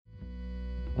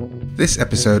This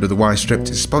episode of The Wire Stripped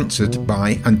is sponsored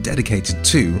by and dedicated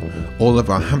to all of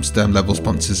our Amsterdam level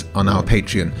sponsors on our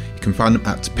Patreon. You can find them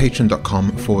at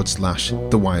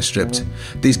patreon.com/The Wire Stripped.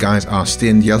 These guys are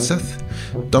Stian Jelseth,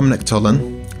 Dominic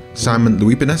Tollan, Simon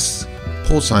Louibinas,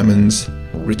 Paul Simons,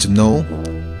 Richard Knoll,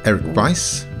 Eric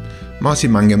Weiss, Marty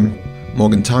Mangum,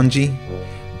 Morgan Tanji,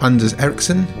 Anders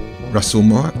Eriksson, Russell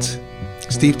Moat,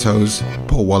 Steve Toes,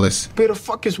 Paul Wallace. Who the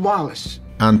fuck is Wallace?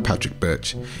 And Patrick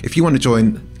Birch. If you want to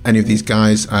join any of these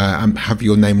guys and have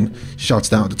your name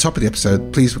shouted out at the top of the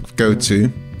episode, please go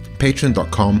to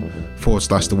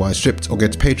patreon.com/The Wire Stripped or go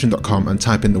to patreon.com and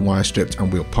type in The Wire Stripped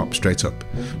and we'll pop straight up.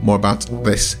 More about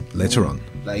this later on.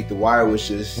 Like, The Wire was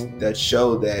just that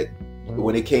show that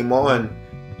when it came on,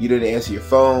 you didn't answer your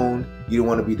phone, you didn't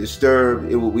want to be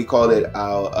disturbed. We called it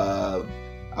our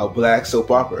black soap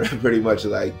opera, pretty much.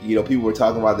 Like, you know, people were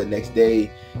talking about the next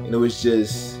day, and it was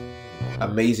just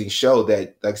amazing show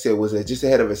that, like I said, was just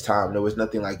ahead of its time. There was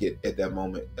nothing like it at that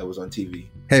moment that was on TV.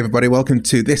 Hey everybody, welcome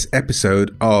to this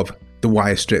episode of The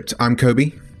Wire Stripped. I'm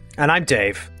Kobe. And I'm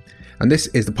Dave. And this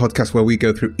is the podcast where we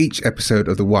go through each episode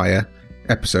of The Wire,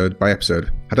 episode by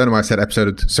episode. I don't know why I said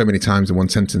episode so many times in one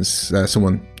sentence.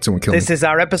 Someone killed me. This is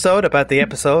our episode about the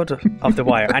episode of The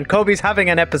Wire. And Kobe's having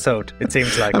an episode, it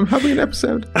seems like. I'm having an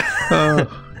episode. Oh.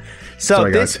 So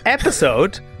Sorry, this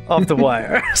episode of The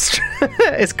Wire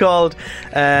is called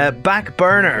Back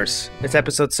Burners. It's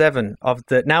episode 7 of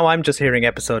the... Now I'm just hearing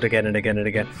episode again and again and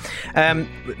again.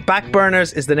 Back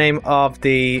Burners is the name of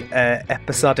the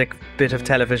episodic bit of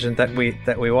television that we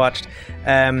watched.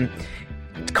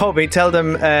 Kobe, tell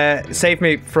them, save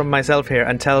me from myself here,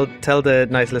 and tell the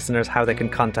nice listeners how they can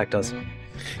contact us.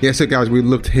 Yeah, so guys, we'd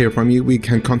love to hear from you. We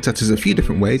can contact us a few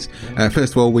different ways.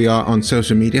 First of all, we are on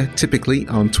social media, typically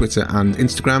on Twitter and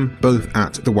Instagram, both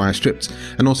at The Wire Stripped.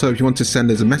 And also, if you want to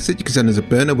send us a message, you can send us a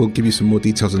burner. We'll give you some more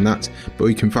details on that. But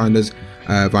you can find us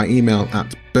via email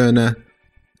at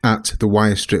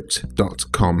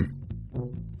burner@thewirestripped.com.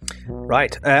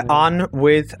 Right, on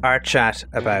with our chat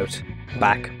about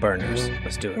Back Burners.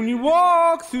 Let's do it. When you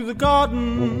walk through the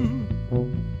garden,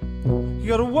 you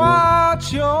gotta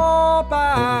watch your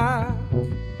back.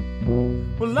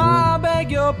 Well, I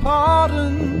beg your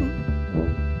pardon.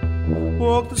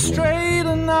 Walk the straight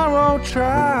and narrow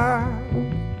track.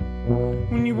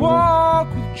 When you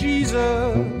walk with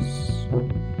Jesus,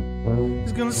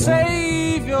 He's gonna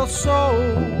save your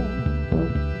soul.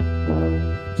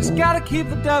 Just gotta keep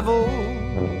the devil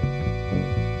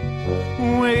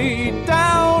way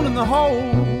down in the hole.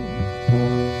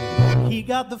 He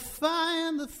got the fire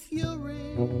and the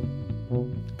fury.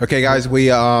 Okay, guys,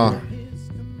 we're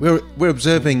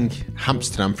observing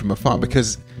Amsterdam from afar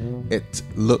because it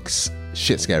looks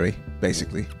shit scary,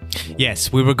 basically.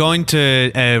 Yes, we were going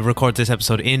to record this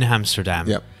episode in Amsterdam.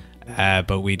 Yep.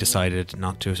 But we decided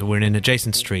not to, so we're in an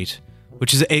adjacent street,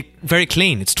 which is very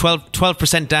clean. It's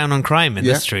 12% down on crime in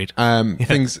this street.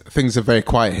 Things are very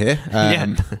quiet here.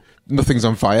 Nothing's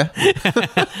on fire.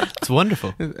 It's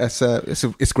wonderful. It's a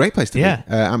great place to be.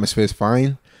 Atmosphere's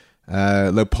fine.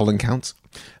 Low pollen count.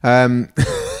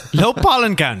 Low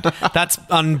pollen count. That's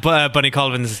on Bunny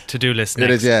Colvin's to-do list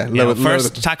next. It is, yeah.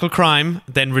 First, tackle crime,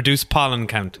 then reduce pollen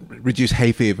count. Reduce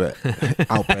hay fever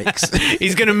outbreaks.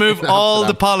 He's going to move all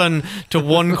the pollen to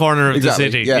one corner of the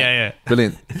city. Yeah.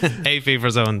 Brilliant. Hay fever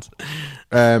zones.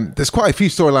 There's quite a few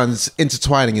storylines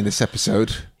intertwining in this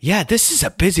episode. Yeah, this is a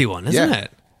busy one, isn't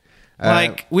it?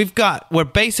 Like, we're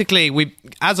basically,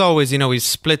 as always, we've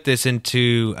split this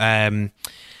into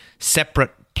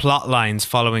separate plot lines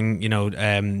following,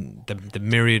 the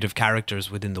myriad of characters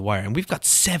within The Wire. And we've got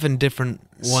 7 different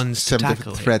ones to tackle. 7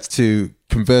 different threads to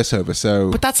converse over, so...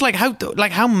 But that's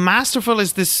how masterful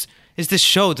is this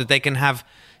show that they can have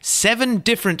 7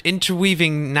 different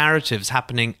interweaving narratives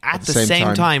happening at the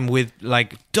same time with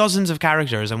like dozens of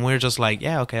characters, and we're just like,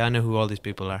 yeah, okay, I know who all these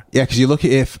people are. Yeah, because you look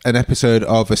at if an episode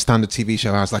of a standard TV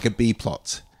show has like a B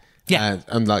plot,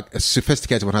 and like a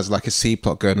sophisticated one has like a C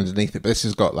plot going underneath it, but this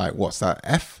has got like, what's that,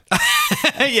 F?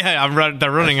 Yeah,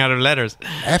 they're running out of letters.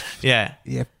 F? Yeah.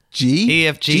 G? E,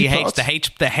 F, G, H,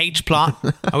 the H plot.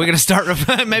 Are we going to start?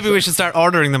 Maybe we should start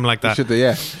ordering them like that. We should do,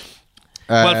 yeah.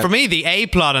 Well, for me, the A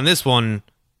plot on this one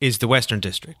is the Western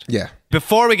District. Yeah.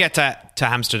 Before we get to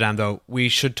Amsterdam, though, we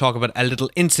should talk about a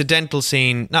little incidental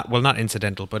scene. Not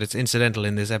incidental, but it's incidental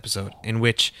in this episode, in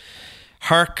which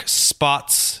Herc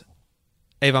spots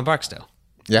Avon Barksdale.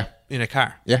 Yeah. In a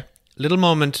car. Yeah. Little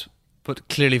moment, but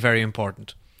clearly very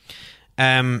important.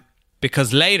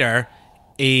 Because later,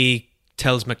 he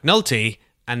tells McNulty,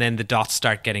 and then the dots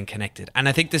start getting connected. And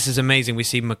I think this is amazing. We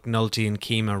see McNulty and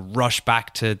Kima rush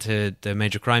back to the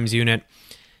Major Crimes Unit.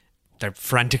 they're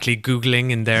frantically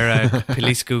Googling in their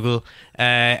police Google,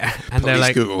 and Police they're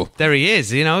like, Google. there he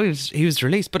is, you know, he was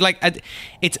released. But like,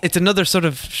 it's another sort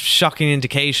of shocking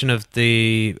indication of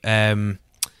the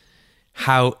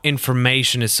how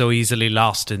information is so easily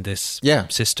lost in this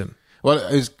system. Well,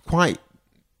 it was quite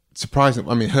surprising.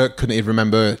 I mean, Herc couldn't even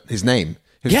remember his name.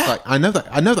 He was like, I know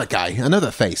that guy, I know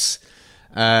that face.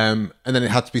 And then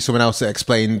it had to be someone else that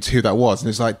explained who that was. And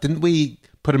it's like, didn't we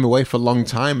put him away for a long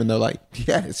time? And they're like,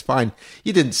 yeah, it's fine.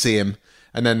 You didn't see him.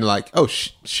 And then like, oh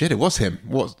shit, it was him.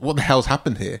 What the hell's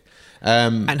happened here?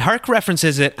 And Herc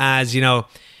references it as, you know,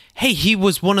 hey, he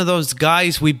was one of those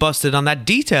guys we busted on that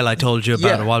detail I told you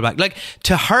about a while back. Like,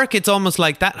 to Herc, it's almost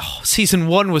like that season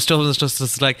 1 was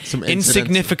just like some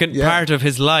insignificant part of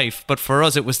his life. But for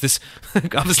us, it was this,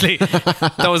 obviously,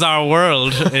 that was our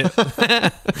world.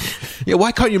 Yeah,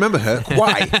 why can't you remember Herc?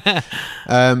 Why?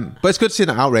 But it's good to see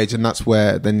that outrage, and that's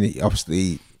where then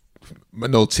obviously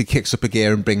McNulty kicks up a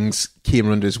gear and brings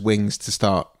Kima under his wings to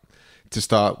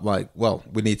start like, well,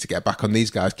 we need to get back on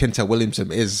these guys. Quintel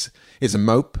Williamson is a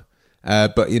mope,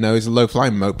 but, you know, he's a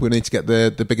low-flying mope. We need to get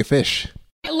the bigger fish.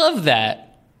 I love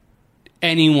that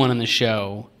anyone on the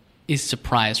show is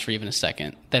surprised for even a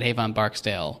second that Avon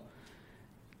Barksdale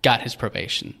got his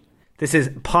probation. This is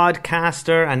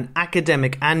podcaster and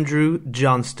academic Andrew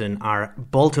Johnston, our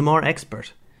Baltimore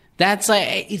expert. That's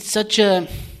like, it's such a...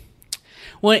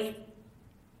 Well,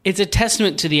 it's a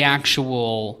testament to the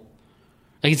actual...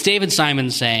 Like, it's David Simon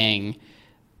saying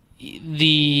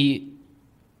the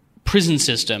prison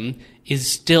system is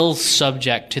still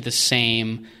subject to the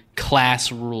same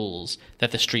class rules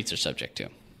that the streets are subject to.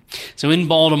 So in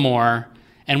Baltimore,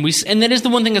 and that is the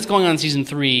one thing that's going on in season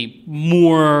 3,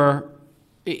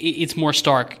 it's more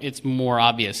stark, it's more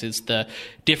obvious. It's the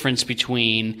difference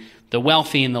between the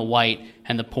wealthy and the white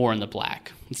and the poor and the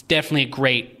black. It's definitely a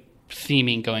great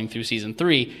theming going through season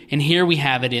 3. And here we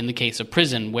have it in the case of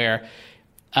prison, where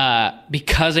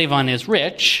because Avon is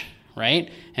rich,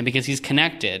 right, and because he's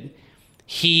connected,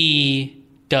 he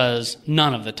does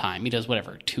none of the time. He does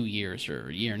whatever, 2 years or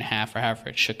a year and a half or however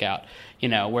it shook out, you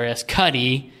know, whereas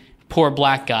Cuddy, poor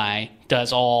black guy,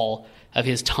 does all of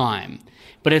his time.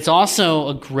 But it's also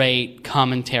a great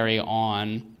commentary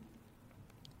on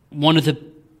one of the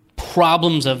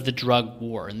problems of the drug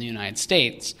war in the United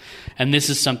States. And this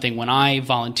is something when I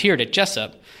volunteered at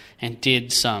Jessup and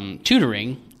did some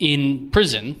tutoring in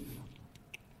prison,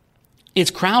 it's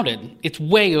crowded. It's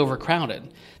way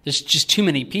overcrowded. There's just too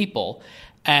many people.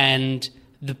 And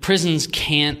the prisons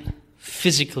can't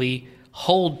physically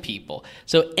hold people.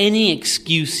 So any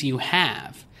excuse you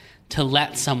have to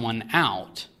let someone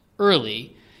out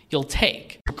early, you'll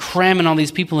take. We're cramming all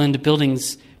these people into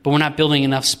buildings, but we're not building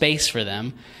enough space for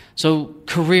them. So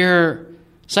career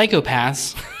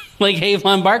psychopaths like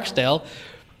Avon Barksdale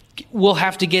will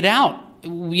have to get out,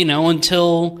 you know,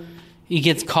 until he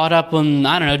gets caught up on,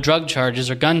 I don't know, drug charges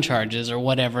or gun charges or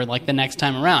whatever, like the next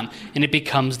time around. And it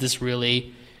becomes this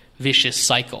really vicious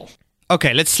cycle.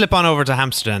 Okay, let's slip on over to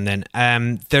Amsterdam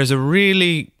then. There's a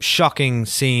really shocking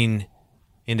scene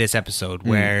in this episode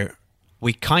where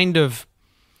we kind of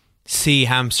see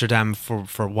Amsterdam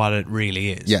for what it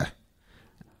really is. Yeah.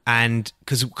 And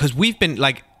because we've been,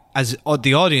 like, as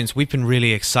the audience, we've been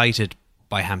really excited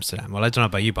by Amsterdam. Well, I don't know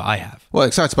about you, but I have. Well,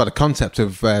 excited about the concept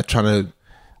of trying to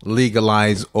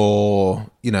legalize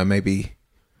or, you know, maybe...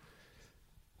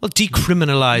 Well,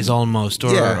 decriminalize almost,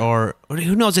 or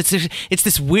who knows? It's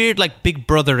this weird, like, Big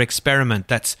Brother experiment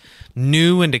that's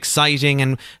new and exciting,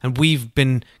 and we've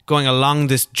been going along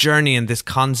this journey and this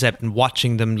concept and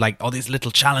watching them, like, all these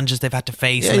little challenges they've had to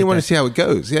face. Yeah, like you want to see how it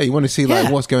goes. Yeah, you want to see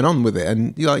like what's going on with it,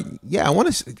 and you're like, yeah, I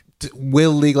want to.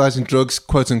 Will legalizing drugs,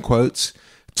 quote unquote,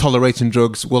 tolerating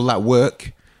drugs, will that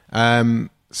work?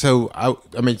 So I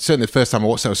mean, certainly the first time I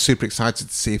watched it, I was super excited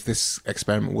to see if this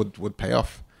experiment would pay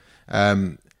off.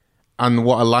 And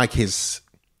what I like is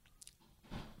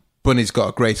Bunny's got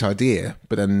a great idea,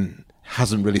 but then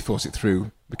hasn't really thought it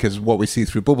through, because what we see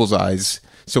through Bubbles' eyes,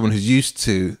 someone who's used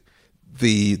to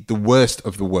the worst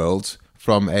of the world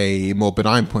from a more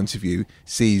benign point of view,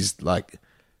 sees like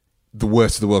the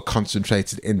worst of the world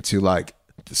concentrated into like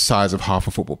the size of half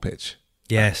a football pitch.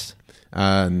 Yes.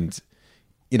 And,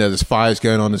 you know, there's fires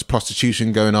going on, there's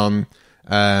prostitution going on,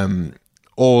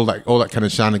 all that kind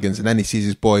of shenanigans, and then he sees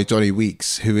his boy Johnny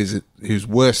Weeks, who's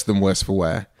worse than worse for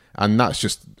wear, and that's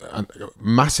just a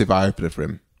massive eye opener for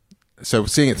him. So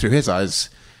seeing it through his eyes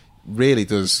really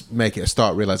does make it a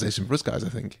stark realization for us guys, I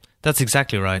think. That's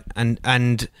exactly right,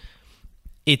 and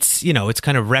it's, you know, it's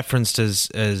kind of referenced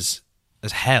as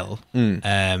hell,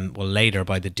 well, later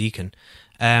by the deacon.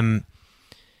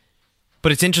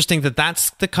 But it's interesting that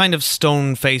that's the kind of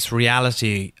stone-faced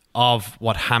reality of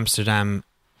what Amsterdam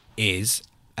is.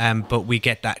 But we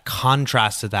get that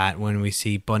contrast to that when we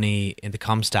see Bunny in the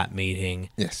Comstat meeting.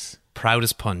 Yes. Proud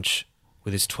as punch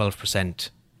with his 12%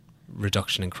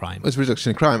 reduction in crime. There's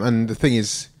reduction in crime. And the thing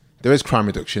is, there is crime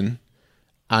reduction.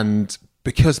 And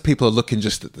because people are looking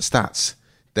just at the stats,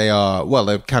 they're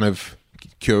kind of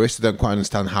curious. They don't quite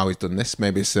understand how he's done this.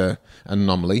 Maybe it's an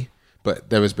anomaly. But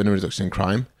there has been a reduction in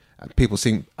crime. And people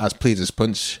seem as pleased as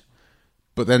punch.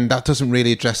 But then that doesn't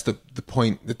really address the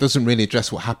point. It doesn't really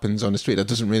address what happens on the street. That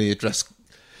doesn't really address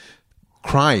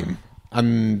crime.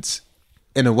 And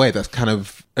in a way, that's kind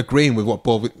of agreeing with what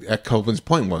Colvin's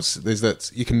point was, is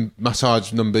that you can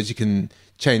massage numbers, you can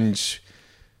change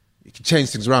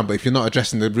things around, but if you're not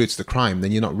addressing the roots of the crime,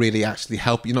 then you're not really actually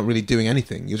you're not really doing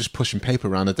anything. You're just pushing paper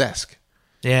around a desk.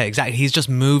 Yeah, exactly. He's just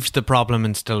moved the problem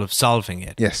instead of solving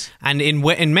it. Yes. And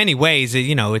in many ways,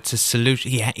 it's a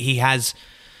solution. He has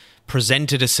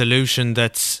presented a solution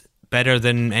that's better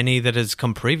than any that has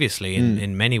come previously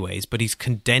in many ways, but he's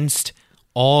condensed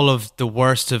all of the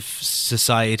worst of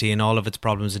society and all of its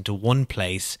problems into one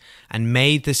place and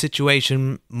made the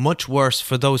situation much worse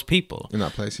for those people in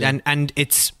that place. Yeah. And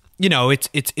it's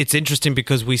it's interesting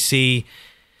because you see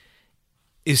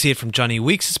it from Johnny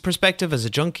Weeks' perspective as a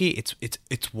junkie.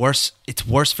 It's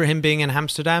worse for him being in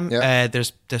Amsterdam. Yeah.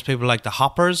 There's people like the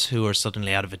Hoppers who are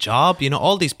suddenly out of a job.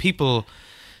 All these people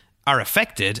are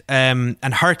affected. And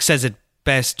Herc says it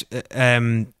best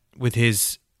with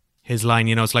his line,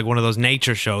 it's like one of those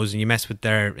nature shows and you mess with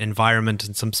their environment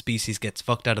and some species gets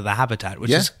fucked out of the habitat, which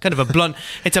is kind of a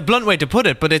blunt way to put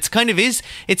it, but it's kind of it's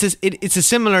a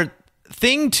similar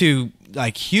thing to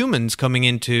like humans coming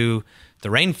into the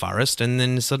rainforest and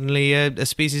then suddenly a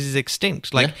species is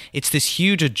extinct. It's this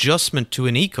huge adjustment to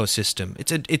an ecosystem.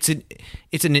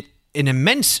 It's an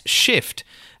immense shift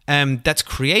that's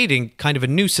creating kind of a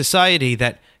new society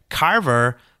that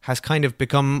Carver has kind of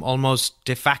become almost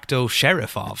de facto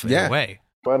sheriff of in a way.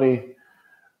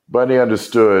 Bunny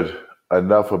understood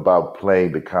enough about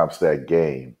playing the Comstat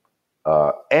game.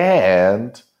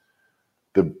 And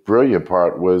the brilliant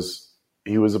part was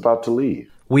he was about to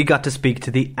leave. We got to speak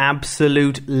to the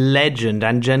absolute legend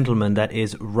and gentleman that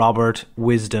is Robert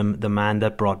Wisdom, the man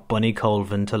that brought Bunny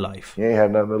Colvin to life. He ain't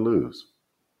had nothing to lose,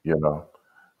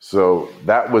 So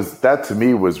that to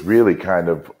me was really kind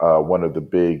of one of the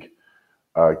big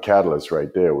catalyst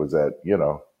right there, was that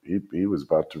he was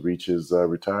about to reach his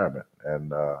retirement,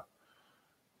 and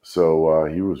so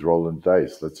he was rolling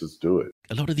dice. Let's just do it.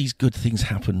 A lot of these good things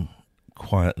happen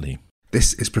quietly.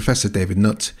 This is Professor David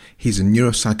Nutt. He's a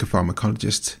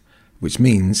neuropsychopharmacologist, which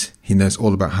means he knows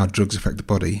all about how drugs affect the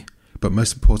body, but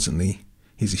most importantly,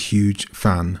 he's a huge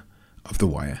fan of The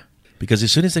Wire. Because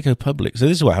as soon as they go public, so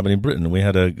this is what happened in Britain. We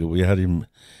had in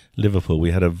Liverpool,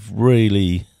 we had a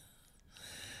really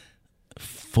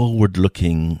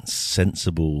forward-looking,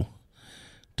 sensible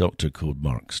doctor called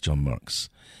John Marks.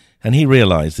 And he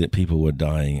realized that people were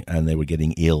dying and they were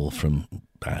getting ill from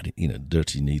bad,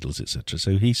 dirty needles, etc.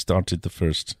 So he started the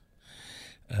first,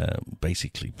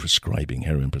 basically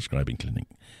heroin prescribing clinic,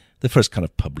 the first kind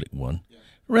of public one. Yeah.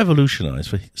 Revolutionized.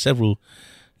 For several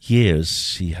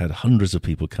years, he had hundreds of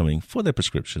people coming for their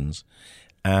prescriptions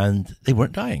and they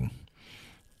weren't dying.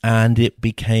 And it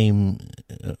became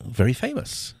very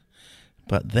famous.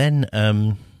 But then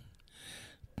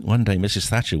one day Mrs.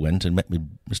 Thatcher went and met with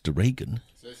Mr. Reagan.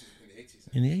 So this is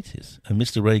in the 80s. And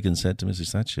Mr. Reagan said to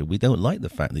Mrs. Thatcher, "We don't like the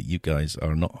fact that you guys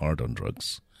are not hard on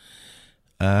drugs."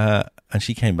 And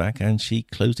she came back and she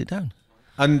closed it down.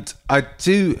 And I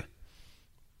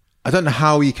don't know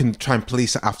how you can try and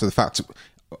police it after the fact.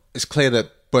 It's clear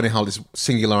that Bunny had this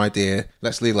singular idea,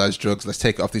 let's legalise drugs, let's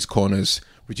take it off these corners,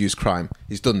 reduce crime.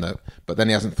 He's done that. But then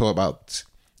they haven't thought about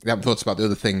the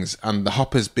other things, and the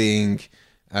Hoppers being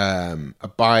an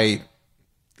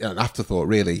afterthought,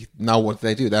 really. Now what do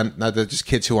they do? Now they're just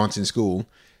kids who aren't in school,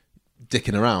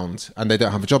 dicking around, and they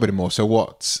don't have a job anymore. So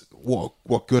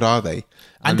what good are they?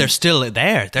 And they're still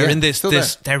there. They're in this.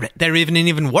 They're even in an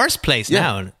even worse place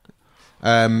now.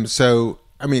 So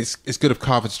I mean, it's good of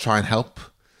Carver to try and help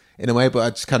in a way, but I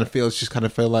just kind of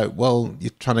feel like, well,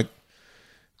 you're trying to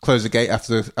close the gate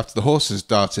after the horses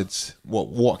darted.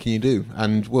 What can you do?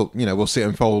 And we'll see it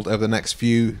unfold over the next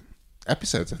few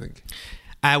episodes, I think.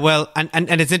 Well, and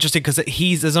it's interesting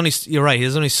because you're right.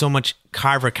 There's only so much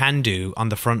Carver can do on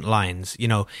the front lines. You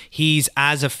know, he's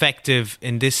as effective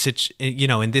in this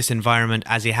in this environment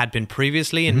as he had been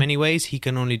previously. In many ways, he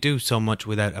can only do so much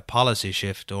without a policy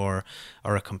shift or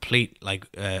a complete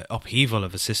upheaval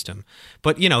of a system.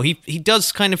 But you know, he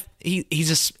does kind of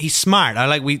he's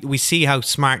smart. We see how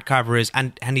smart Carver is,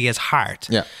 and he has heart.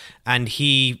 Yeah, and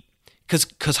he.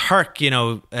 Because Herc, you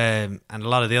know, and a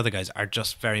lot of the other guys are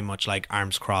just very much like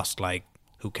arms crossed, like,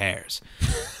 who cares?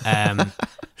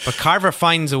 But Carver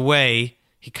finds a way,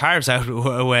 he carves out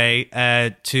a way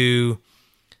to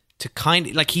kind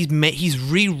of, like, he's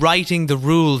rewriting the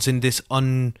rules in this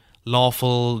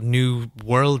unlawful new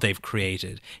world they've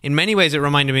created. In many ways, it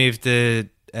reminded me of the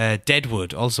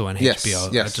Deadwood, also on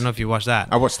HBO. Yes. I don't know if you watched that.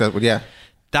 I watched Deadwood, yeah.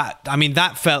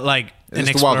 That felt like an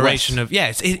It's the Wild exploration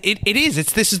West. of it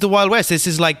is. This is the Wild West. This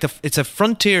is like it's a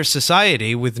frontier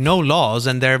society with no laws,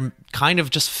 and they're kind of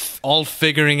just all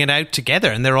figuring it out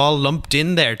together, and they're all lumped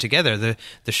in there together. The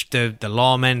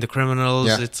lawmen, the criminals.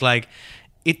 Yeah. It's like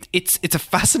it's a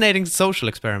fascinating social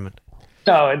experiment.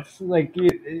 No, it's like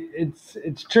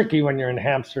it's tricky when you're in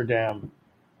Amsterdam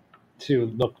to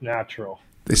look natural.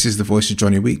 This is the voice of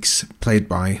Johnny Weeks, played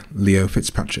by Leo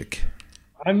Fitzpatrick.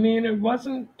 I mean, it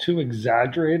wasn't too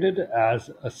exaggerated as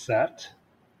a set.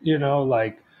 You know,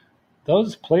 like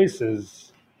those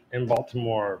places in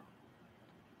Baltimore,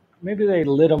 maybe they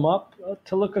lit them up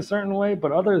to look a certain way,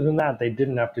 but other than that, they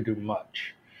didn't have to do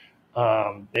much.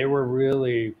 They were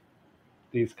really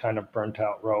these kind of burnt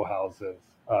out row houses.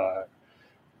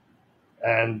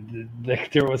 And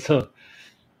there was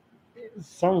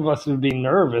some of us would be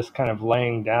nervous kind of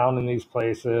laying down in these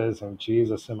places and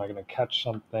Jesus, am I going to catch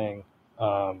something?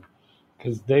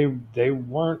 Because they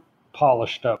weren't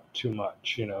polished up too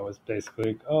much. You know, it was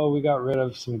basically, oh, we got rid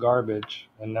of some garbage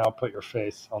and now put your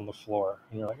face on the floor.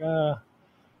 And you're like, I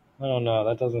don't know,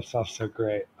 that doesn't sound so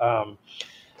great.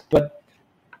 But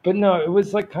no, it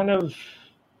was like kind of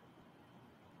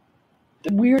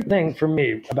the weird thing for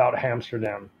me about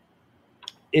Amsterdam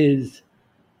is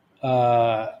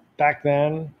back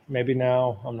then, maybe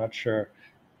now, I'm not sure.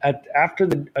 After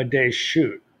a day's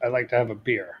shoot, I like to have a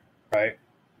beer. Right.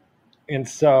 And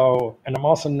I'm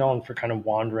also known for kind of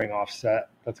wandering off set.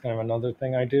 That's kind of another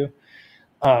thing I do.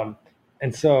 And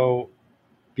so,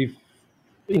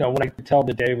 when I could tell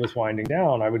the day was winding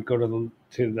down, I would go to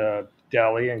the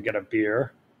deli and get a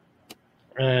beer.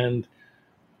 And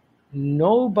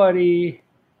nobody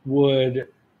would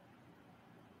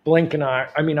blink an eye.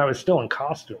 I mean, I was still in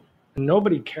costume. And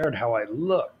nobody cared how I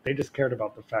looked. They just cared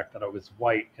about the fact that I was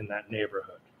white in that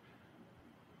neighborhood.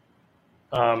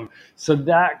 So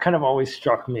that kind of always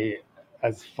struck me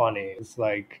as funny. It's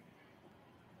like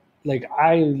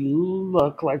I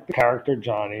look like the character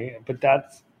Johnny, but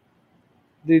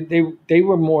they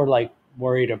were more like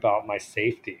worried about my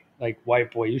safety. Like,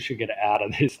 white boy, you should get out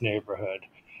of this neighborhood.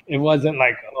 It wasn't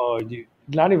like, oh, you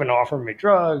not even offering me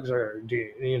drugs or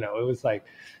it was like,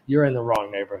 you're in the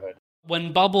wrong neighborhood.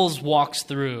 When Bubbles walks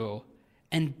through,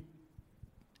 and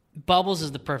Bubbles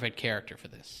is the perfect character for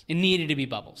this. It needed to be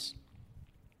Bubbles.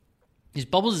 Because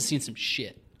Bubbles has seen some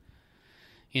shit,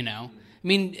 you know? I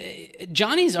mean,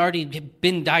 Johnny's already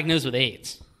been diagnosed with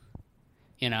AIDS,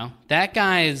 you know? That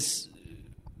guy's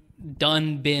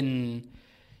been,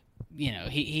 you know,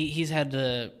 he's had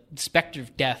the specter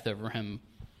of death over him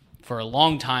for a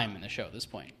long time in the show at this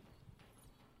point.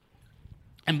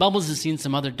 And Bubbles has seen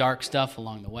some other dark stuff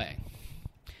along the way.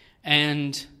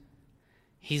 And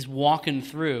he's walking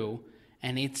through,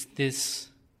 and it's this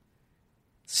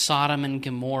Sodom and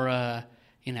Gomorrah,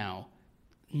 you know,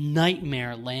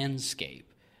 nightmare landscape.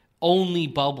 Only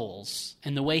Bubbles,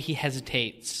 and the way he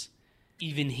hesitates,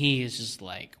 even he is just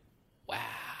like, wow,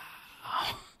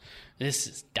 this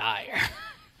is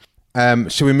dire.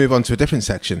 Shall we move on to a different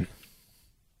section?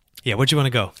 Yeah, where do you want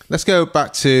to go? Let's go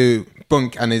back to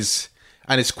Bunk and his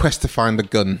quest to find the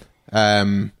gun.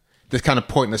 This kind of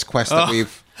pointless quest that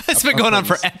we've... It's been going on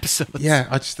for episodes. Yeah,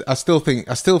 I still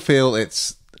feel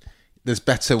there's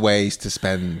better ways to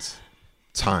spend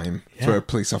time for a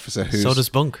police officer who's... So does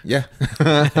Bunk. Yeah.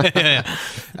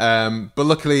 But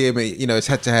luckily, I mean, you know, it's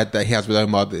head-to-head that he has with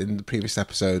Omar in the previous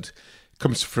episode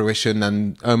comes to fruition,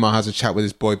 and Omar has a chat with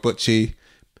his boy Butchie.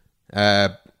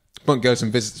 Bunk goes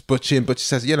and visits Butchie, and Butchie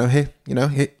says,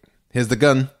 here's the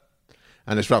gun.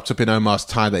 And it's wrapped up in Omar's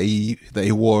tie that he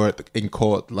wore in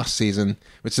court last season,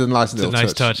 which is a nice little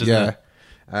touch. Isn't it?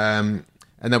 And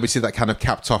then we see that kind of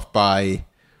capped off by,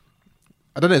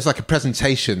 I don't know, it's like a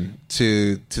presentation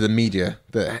to the media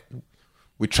that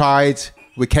we tried,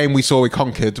 we came, we saw, we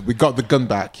conquered, we got the gun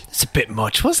back. It's a bit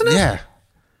much, wasn't it? Yeah.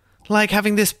 Like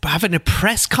having a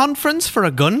press conference for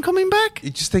a gun coming back? You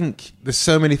just think there's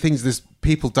so many things. There's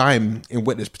people dying in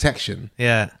witness protection.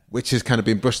 Yeah. Which has kind of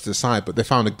been brushed aside, but they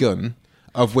found a gun,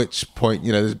 of which point,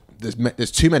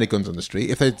 there's too many guns on the street.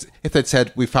 If they'd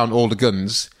said we found all the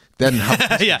guns, then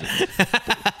yeah.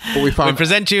 But we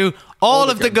present you all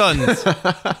of the guns.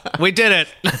 We did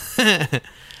it.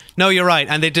 No, you're right,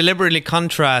 and they deliberately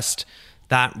contrast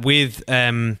that with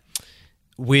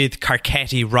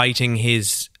Carcetti writing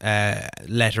his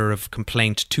letter of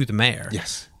complaint to the mayor.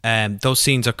 Yes. Those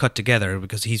scenes are cut together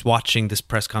because he's watching this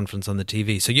press conference on the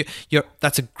TV. So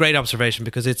that's a great observation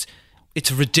because it's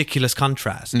a ridiculous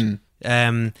contrast.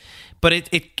 But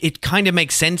it kind of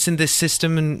makes sense in this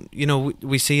system, and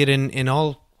we see it in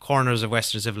all corners of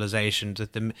Western civilization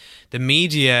that the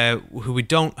media, who we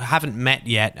haven't met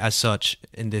yet as such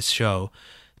in this show,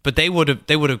 but they would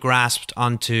have grasped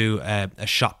onto a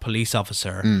shot police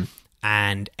officer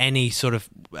and any sort of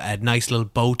a nice little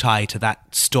bow tie to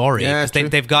that story. Yeah,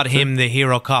 they've got him, the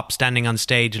hero cop, standing on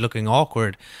stage looking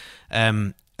awkward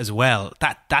as well.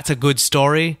 That's a good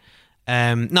story.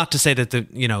 Not to say that the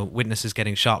witnesses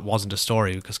getting shot wasn't a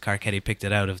story, because Carcetti picked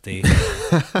it out of the.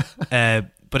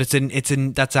 But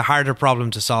that's a harder problem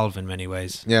to solve in many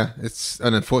ways. Yeah, it's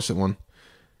an unfortunate one.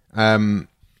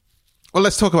 Well,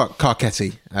 let's talk about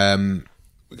Carcetti. And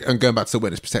going back to the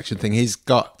witness protection thing, he's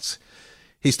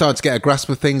starting to get a grasp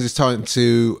of things. He's starting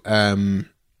to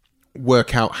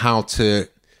work out how to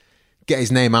get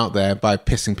his name out there by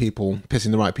pissing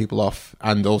the right people off,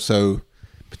 and also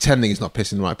pretending he's not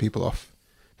pissing the right people off,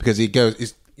 because he's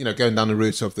going down the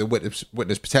route of the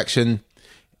witness protection.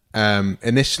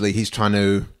 Initially, he's trying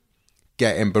to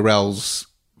get in Burrell's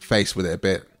face with it a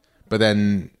bit, but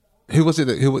then who was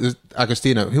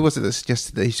Agostino? Who was it that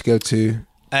suggested that he should go to?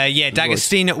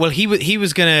 D'Agostino. Well, he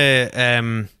was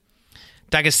gonna.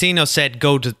 D'Agostino said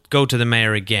go to the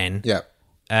mayor again. Yeah.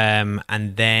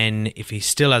 And then if he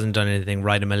still hasn't done anything,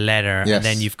 write him a letter, yes. And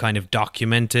then you've kind of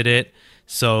documented it.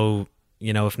 So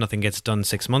if nothing gets done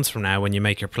 6 months from now when you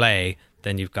make your play,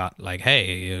 then you've got like,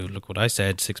 hey, look what I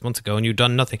said 6 months ago, and you've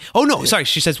done nothing. Oh no, sorry.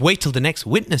 She says wait till the next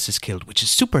witness is killed, which is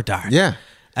super dark. Yeah.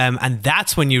 And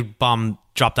that's when you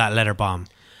drop that letter bomb.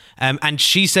 And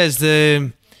she says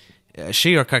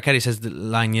she or Carcetti says the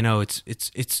line,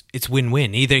 it's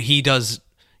win-win. Either he does,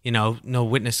 no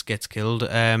witness gets killed,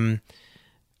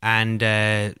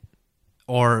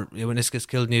 or a witness gets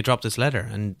killed and you drop this letter.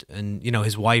 And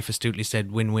his wife astutely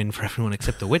said win-win for everyone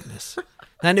except the witness.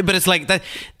 But it's like that.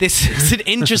 This is an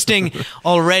interesting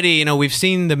already. We've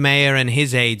seen the mayor and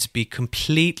his aides be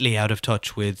completely out of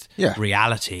touch with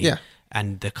reality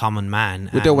and the common man.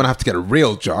 We don't want to have to get a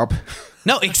real job.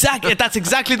 No, exactly. That's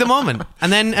exactly the moment.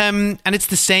 And then, and it's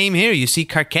the same here. You see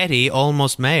Carcetti,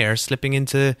 almost mayor, slipping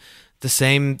into the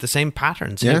same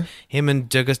patterns. Yeah. Him and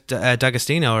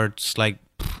D'Agostino are just like,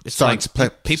 it's starting like to play,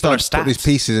 people are to put these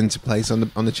pieces into place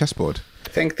on the chessboard. I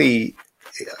think the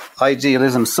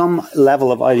idealism, some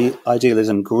level of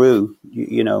idealism grew,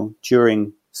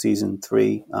 during season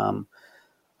 3.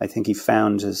 I think he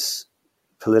found his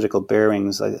political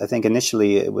bearings. I think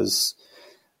initially it was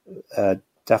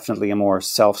definitely a more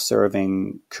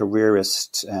self-serving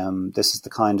careerist. This is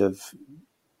the kind of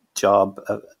job,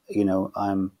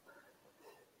 I'm.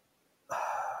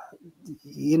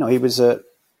 He was a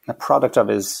product of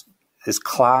his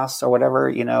class or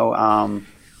whatever.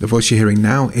 The voice you're hearing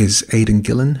now is Aidan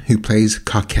Gillen, who plays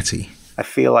Carcetti. I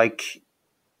feel like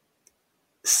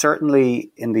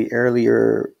certainly in the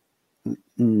earlier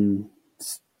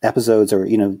episodes, or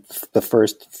the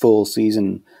first full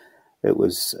season, it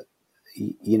was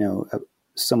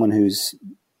someone who's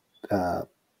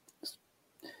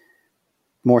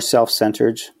more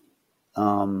self-centered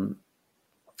than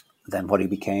what he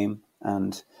became,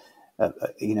 and a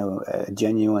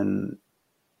genuine,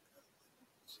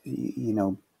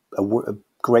 a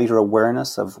greater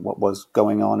awareness of what was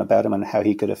going on about him and how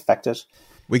he could affect it.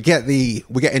 We get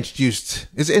introduced.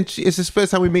 Is this the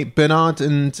first time we meet Bernard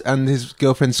and his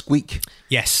girlfriend Squeak?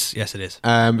 Yes, it is.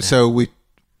 So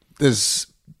there's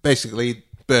basically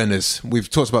burners. We've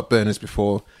talked about burners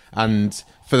before, and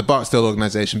for the Barksdale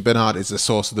organization, Bernard is the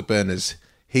source of the burners.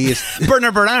 He is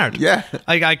Bernard. Yeah,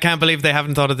 I can't believe they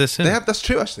haven't thought of this sooner. That's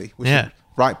true, actually. We should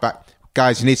right back.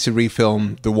 Guys, you need to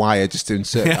refilm The Wire just to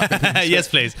insert that. Yes,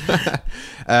 please.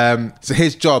 So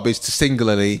his job is to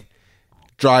singularly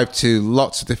drive to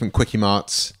lots of different Quickie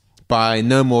Marts, buy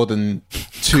no more than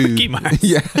 2... Quickie Marts?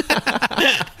 Yeah.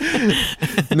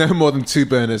 No more than 2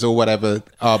 burners or whatever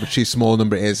arbitrary small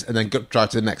number it is, and then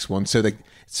drive to the next one. So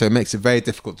it makes it very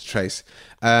difficult to trace.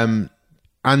 And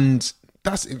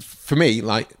that's, for me,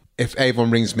 like, if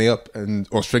Avon rings me up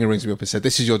or Stringer rings me up and said,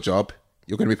 this is your job,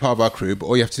 you're going to be part of our crew, but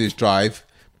all you have to do is drive,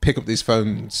 pick up these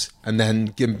phones, and then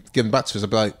give them back to us. I'll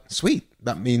be like, sweet,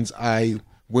 that means I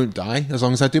won't die as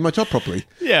long as I do my job properly.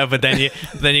 Yeah, but then you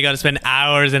got to spend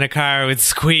hours in a car with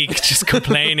Squeak just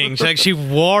complaining. She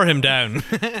wore him down.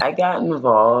 I got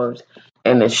involved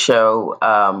in the show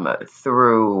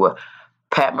through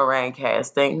Pat Moran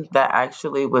Casting. That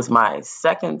actually was my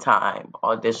second time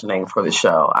auditioning for the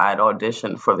show. I had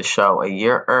auditioned for the show a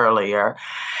year earlier,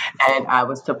 and I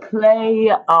was to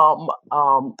play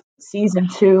season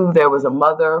 2. There was a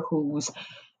mother whose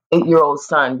 8-year-old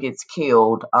son gets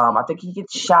killed. I think he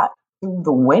gets shot through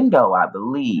the window, I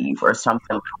believe, or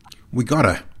something. We got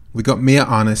her. We got Mia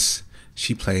Arnis.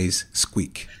 She plays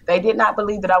Squeak. They did not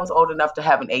believe that I was old enough to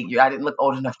have an 8-year. I didn't look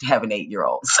old enough to have an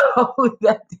 8-year-old, so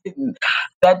that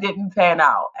didn't pan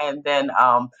out. And then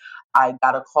I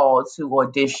got a call to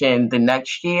audition the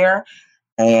next year,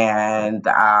 and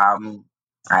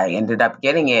I ended up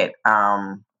getting it.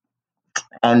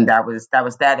 And that was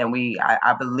that. And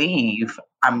I believe,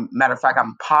 matter of fact,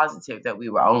 I'm positive that we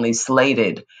were only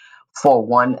slated for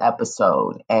one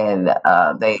episode, and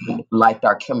they liked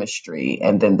our chemistry,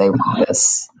 and then they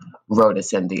wrote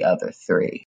us in the other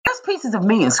 3. There's pieces of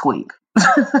me in Squeak.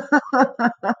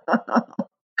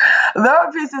 There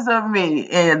are pieces of me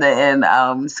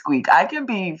in Squeak. I can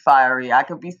be fiery. I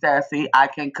can be sassy. I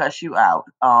can cuss you out.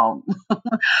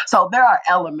 So there are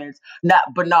elements.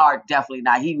 Not Bernard, definitely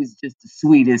not. He was just the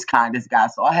sweetest, kindest guy.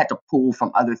 So I had to pull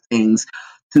from other things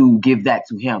to give that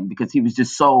to him, because he was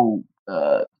just so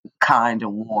kind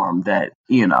and warm that,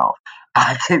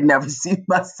 I could never see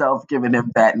myself giving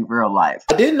him that in real life.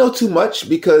 I didn't know too much,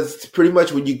 because pretty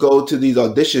much when you go to these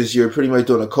auditions, you're pretty much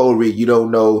doing a cold read. You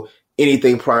don't know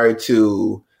anything prior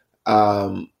to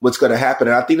what's going to happen.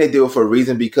 And I think they do it for a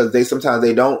reason, because sometimes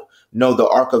they don't know the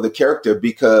arc of the character,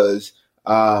 because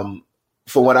from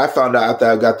what I found out after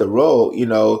I got the role,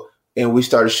 and we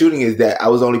started shooting, is that I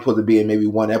was only supposed to be in maybe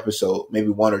one episode, maybe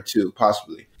 1 or 2,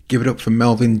 possibly. Give it up for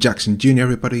Melvin Jackson Jr.,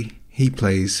 everybody. He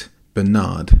plays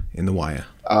Bernard in The Wire.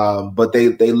 But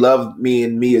they loved me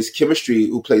and Mia's chemistry,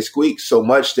 who plays Squeak, so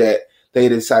much that they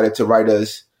decided to write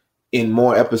us in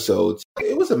more episodes.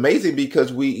 It was amazing,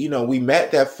 because we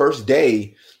met that first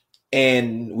day,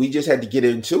 and we just had to get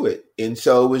into it. And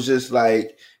so it was just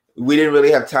like, we didn't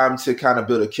really have time to kind of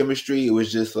build a chemistry. It was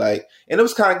just like, and it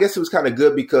was kind of, I guess it was kind of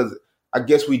good, because I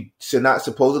guess we should not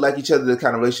supposed to like each other, the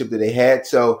kind of relationship that they had.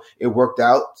 So it worked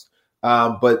out.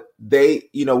 But they,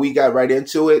 we got right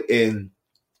into it. And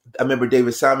I remember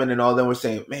David Simon and all them were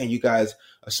saying, man, you guys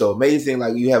are so amazing.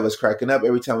 Like, you have us cracking up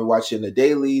every time we watch it in the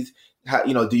dailies. How,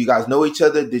 do you guys know each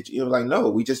other? Did you like, no,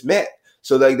 we just met.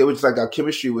 So like, they were just like, our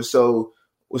chemistry was so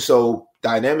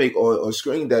dynamic on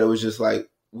screen that it was just like,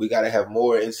 we got to have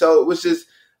more. And so it was just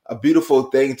a beautiful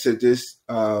thing to just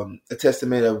a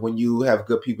testament of when you have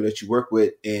good people that you work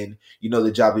with, and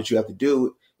the job that you have to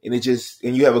do, and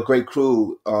you have a great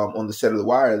crew on the set of The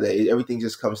Wire, that everything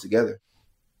just comes together.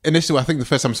 Initially, I think the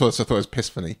first time I saw this, I thought it was piss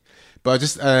funny, but I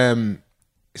just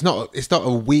it's not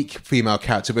a weak female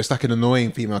character, but it's like an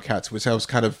annoying female character, which I was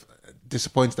kind of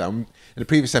disappointed at. In the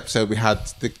previous episode, we had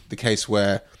the case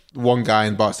where one guy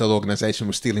in Barksdale organization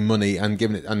was stealing money and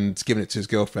giving it to his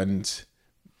girlfriend,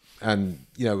 and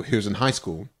who was in high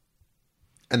school,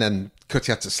 and then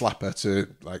Cutty had to slap her to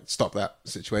like stop that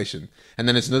situation. And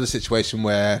then there's another situation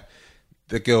where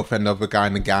the girlfriend of a guy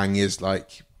in the gang is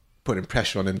like putting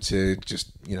pressure on him to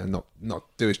just not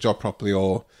do his job properly,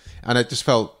 and it just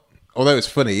felt, although it's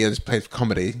funny, it's played for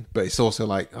comedy, but it's also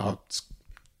like, I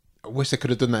wish they could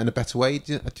have done that in a better way.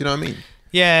 Do you know what I mean?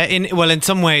 Yeah, in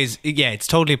some ways, yeah, it's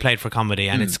totally played for comedy,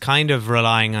 and it's kind of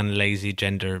relying on lazy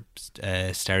gender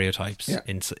stereotypes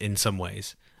in some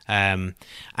ways. And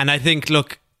I think,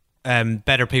 look,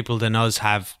 better people than us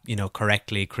have,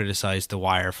 correctly criticised The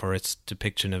Wire for its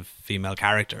depiction of female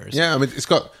characters. Yeah, I mean,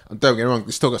 don't get me wrong,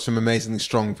 it's still got some amazingly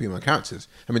strong female characters.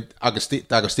 I mean,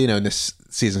 Agostino in this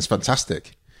season is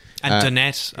fantastic. And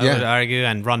Donette, I would argue,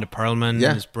 and Rhonda Perlman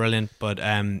is brilliant. But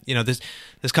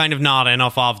there's kind of not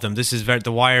enough of them. This is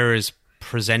The Wire is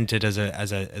presented as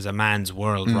a man's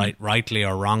world, rightly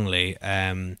or wrongly.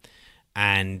 And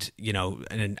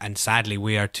sadly,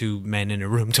 we are two men in a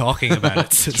room talking about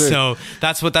it. So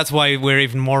that's why we're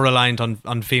even more reliant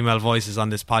on female voices on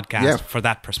this podcast for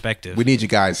that perspective. We need you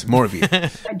guys, more of you.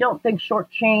 I don't think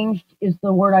shortchanged is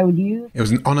the word I would use. It was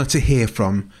an honour to hear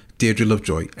from Deirdre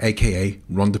Lovejoy, aka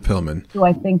Rhonda Perlman. So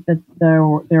I think that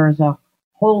there is a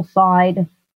whole side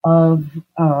of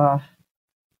the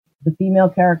female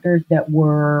characters that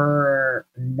were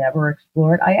never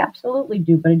explored. I absolutely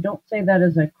do, but I don't say that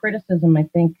as a criticism. I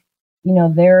think,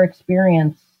 their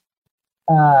experience,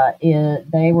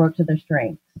 they wrote to their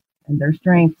strengths. and their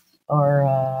strengths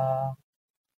are,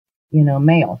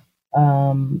 male.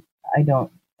 I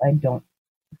don't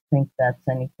think that's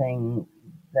anything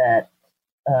that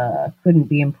couldn't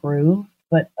be improved.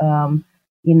 But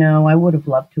I would have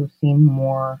loved to have seen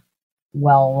more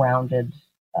well-rounded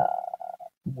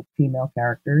female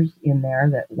characters in there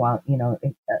that want,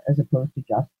 as opposed to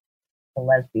just a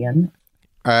lesbian.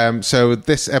 So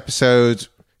this episode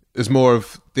is more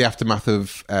of the aftermath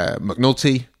of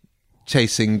McNulty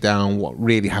chasing down what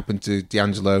really happened to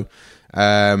D'Angelo.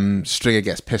 Stringer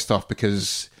gets pissed off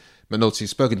because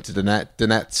McNulty's spoken to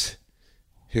Danette,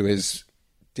 who is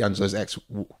D'Angelo's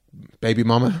ex-baby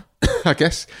mama, I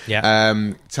guess.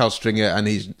 Yeah. Tells Stringer, and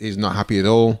he's not happy at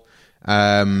all.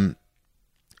 And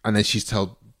then she's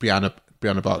told Brianna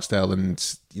Barksdale, and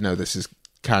this is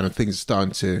kind of things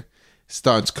starting to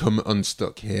come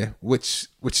unstuck here, which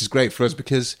is great for us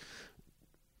because,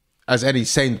 as any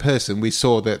sane person, we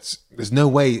saw that there's no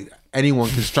way anyone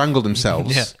can strangle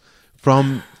themselves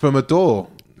from a door.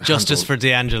 Justice for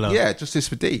D'Angelo. Yeah, justice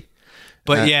for D.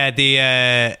 But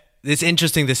it's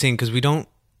interesting, this scene, because we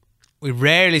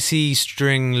rarely see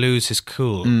String lose his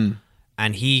cool,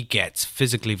 and he gets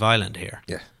physically violent here.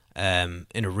 Yeah.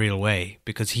 In a real way,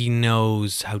 because he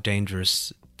knows how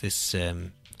dangerous this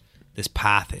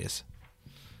path is,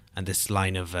 and this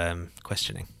line of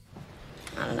questioning.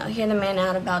 I don't know, hear the man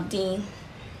out about Dean.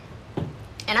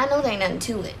 And I know there ain't nothing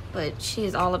to it, but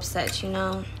she's all upset,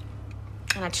 And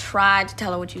I tried to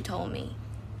tell her what you told me.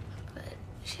 But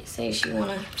she says she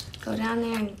wanna go down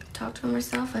there and talk to him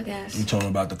herself, I guess. You told her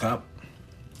about the cop?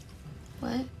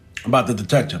 What? About the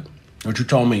detective. What you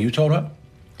told me, you told her?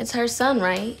 It's her son,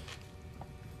 right?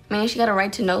 Man, she got a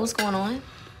right to know what's going on.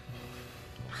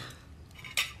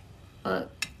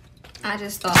 Look, I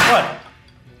just thought... What?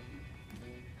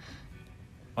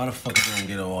 Why the fuck you gonna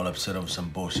get all upset over some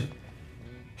bullshit?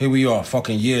 Here we are,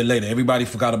 fucking year later. Everybody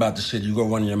forgot about the shit. You go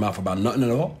running your mouth about nothing at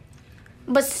all?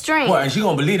 But String... What, and she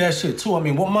gonna believe that shit too? I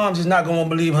mean, what mom's is not gonna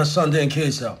believe her son didn't kill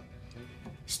himself?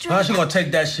 String... Huh? She gonna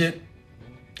take that shit,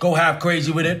 go half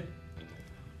crazy with it?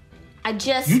 I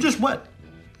just... You just what?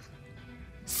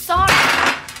 Sorry.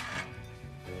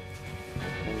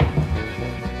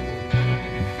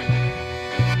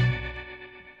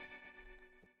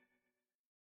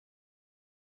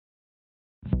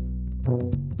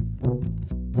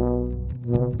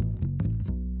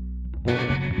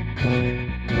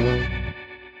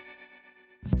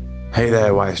 Hey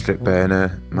there, White Strip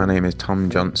Burner. My name is Tom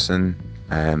Johnson.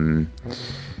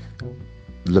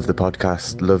 Love the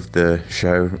podcast, love the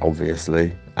show,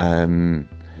 obviously. And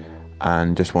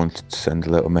just wanted to send a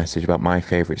little message about my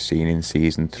favourite scene in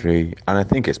season 3. And I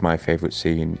think it's my favourite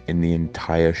scene in the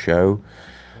entire show.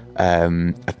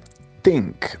 I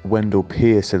think Wendell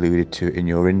Pierce alluded to it in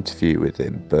your interview with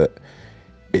him, but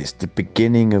it's the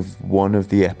beginning of one of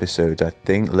the episodes, I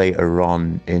think later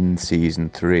on in season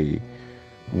 3,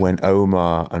 when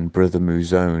Omar and Brother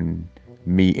Muzone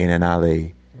meet in an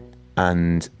alley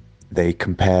and they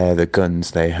compare the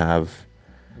guns they have.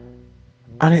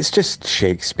 And it's just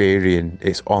Shakespearean.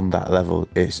 It's on that level.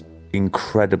 It's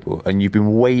incredible. And you've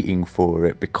been waiting for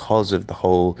it because of the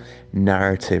whole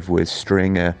narrative with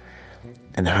Stringer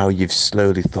and how you've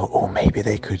slowly thought, oh, maybe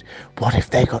they could, what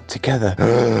if they got together?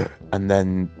 And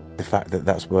then the fact that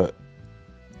that's what,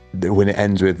 when it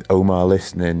ends with Omar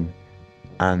listening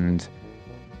and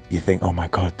you think, oh my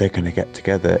God, they're going to get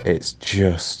together. It's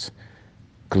just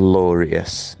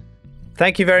glorious.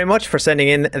 Thank you very much for sending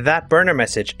in that burner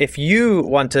message. If you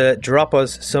want to drop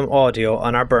us some audio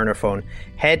on our burner phone,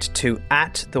 head to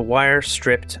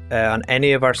 @TheWireStripped on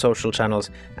any of our social channels,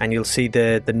 and you'll see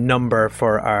the number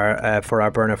for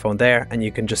our burner phone there, and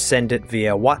you can just send it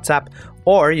via WhatsApp,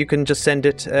 or you can just send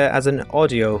it as an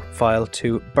audio file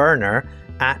to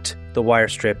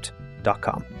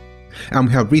burner@thewirestripped.com. And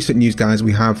we have recent news, guys.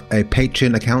 We have a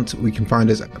Patreon account. We can find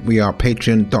us. We are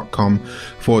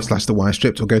patreon.com/The Wire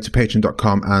Stripped, or go to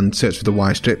patreon.com and search for The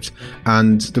Wire Stripped.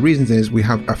 And the reason is we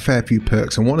have a fair few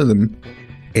perks, and one of them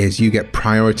is you get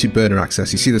priority burner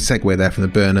access. You see the segue there from the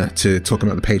burner to talking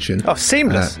about the Patreon. Oh,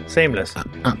 seamless. Seamless.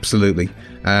 Absolutely.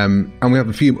 And we have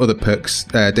a few other perks.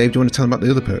 Dave, do you want to tell them about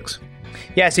the other perks?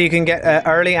 Yeah, so you can get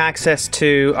early access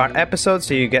to our episodes,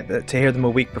 so you get to hear them a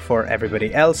week before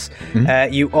everybody else.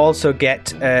 Mm-hmm. You also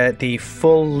get the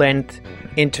full-length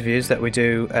interviews that we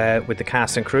do with the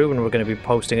cast and crew, and we're going to be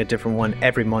posting a different one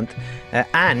every month.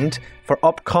 And for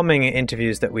upcoming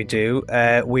interviews that we do,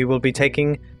 we will be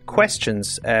taking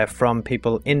questions from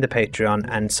people in the Patreon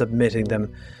and submitting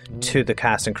them to the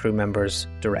cast and crew members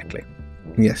directly.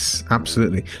 Yes,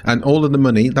 absolutely. And all of the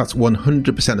money, that's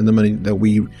 100% of the money that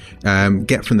we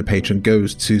get from the patron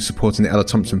goes to supporting the Ella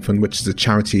Thompson Fund, which is a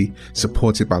charity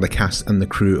supported by the cast and the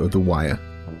crew of The Wire.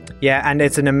 Yeah, and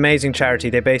it's an amazing charity.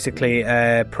 They basically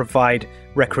provide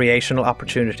recreational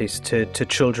opportunities to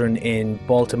children in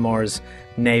Baltimore's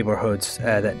neighborhoods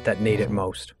that need it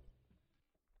most.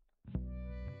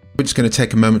 We're just going to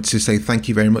take a moment to say thank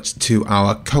you very much to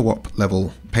our co-op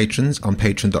level patrons on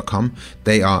patreon.com.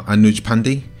 They are Anuj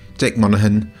Pandey, Jake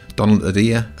Monaghan, Donald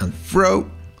Adia, and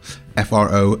Fro,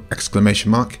 F-R-O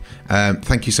exclamation mark.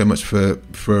 Thank you so much for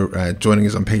joining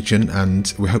us on Patreon,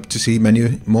 and we hope to see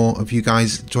many more of you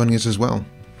guys joining us as well.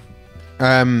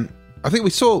 I think we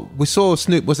saw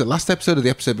Snoop, was it last episode or the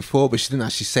episode before, but she didn't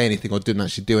actually say anything or didn't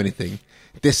actually do anything.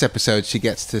 This episode she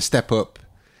gets to step up,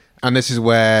 and this is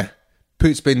where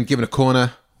Poot's been given a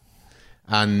corner,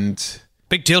 and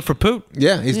big deal for Poot.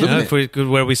 Yeah, he's loving it.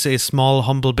 Where we say small,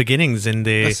 humble beginnings in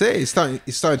the. That's it. He's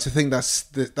starting to think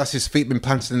that's his feet been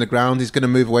planted in the ground. He's going to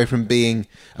move away from being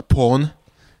a pawn.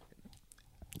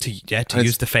 To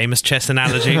use the famous chess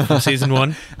analogy from season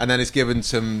 1. And then he's given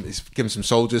some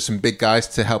soldiers, some big guys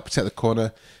to help protect the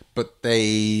corner, but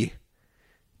they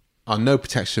are no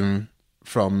protection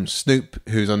from Snoop,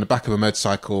 who's on the back of a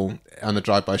motorcycle on a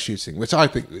drive-by shooting, which I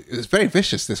think is very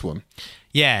vicious, this one.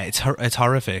 Yeah, it's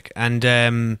horrific.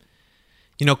 And,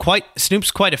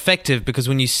 Snoop's quite effective, because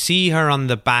when you see her on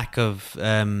the back of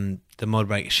the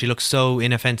motorbike, she looks so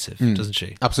inoffensive, doesn't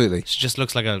she? Absolutely. She just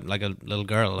looks like a little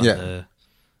girl on the...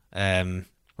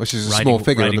 well, she's a riding, small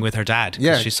figure riding with her dad.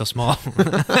 Yeah, she's so small.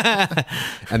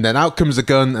 And then out comes a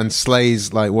gun and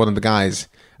slays like one of the guys.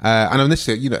 And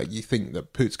initially, you think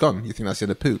that Poot's gone. You think that's the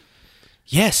end of Poot.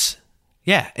 Yes,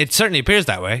 yeah, it certainly appears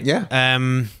that way. Yeah,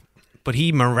 but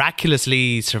he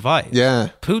miraculously survived. Yeah,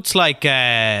 Poot's like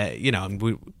we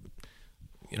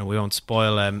won't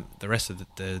spoil the rest of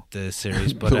the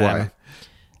series, but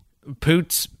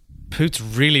Poot's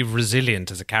really resilient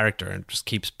as a character and just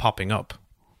keeps popping up.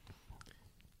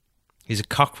 He's a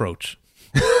cockroach.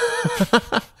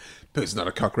 Poot's not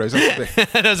a cockroach.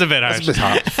 That's a bit harsh. That's a bit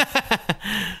harsh.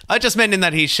 I just meant in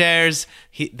that he shares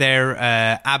their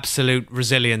absolute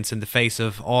resilience in the face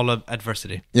of all of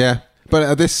adversity. Yeah,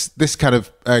 but this kind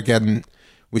of, again,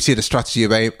 we see the strategy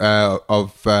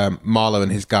of Marlowe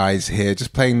and his guys here,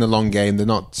 just playing the long game. They're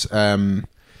not...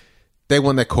 they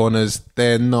want their corners.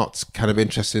 They're not kind of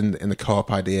interested in the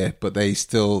co-op idea, but then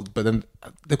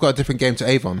they've got a different game to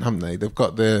Avon, haven't they? They've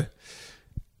got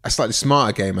a slightly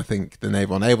smarter game, I think, than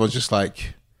Avon. Avon's just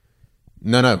like,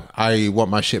 no, I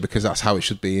want my shit because that's how it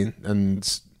should be.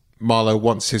 And Marlowe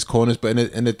wants his corners, but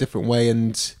in a different way,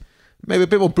 and maybe a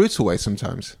bit more brutal way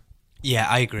sometimes. Yeah,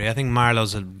 I agree. I think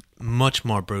Marlowe's much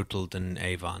more brutal than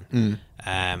Avon.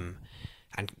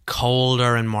 And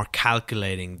colder and more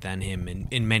calculating than him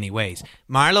in many ways.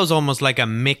 Marlowe's almost like a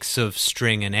mix of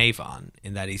String and Avon,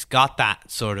 in that he's got that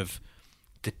sort of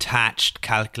detached,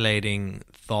 calculating,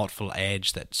 thoughtful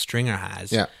edge that Stringer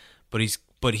has. Yeah. But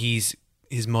his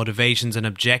motivations and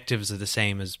objectives are the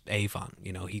same as Avon.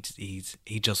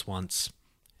 He just wants...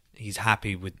 He's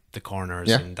happy with the corners,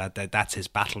 yeah. And that's his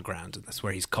battleground, and that's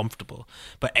where he's comfortable.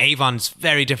 But Avon's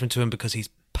very different to him because he's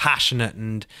passionate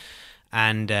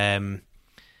and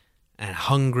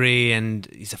hungry, and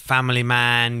he's a family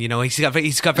man. He's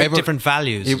got very different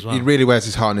values as well. He really wears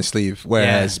his heart on his sleeve,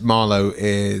 whereas Marlowe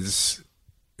is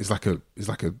like a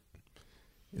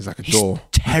door.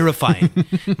 Terrifying.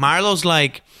 Marlowe's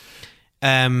like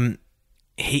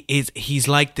he's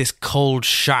like this cold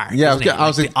shark. Yeah, I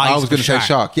was going to say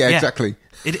shark. Yeah, exactly.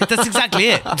 That's exactly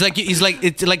it.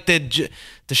 It's like the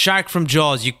shark from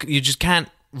Jaws. You just can't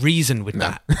reason with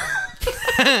that.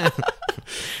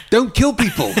 Don't kill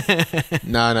people.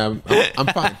 No, I'm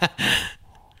fine.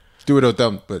 Do it or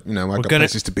don't, but I got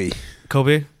places to be.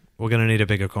 Kobe, we're gonna need a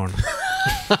bigger corner.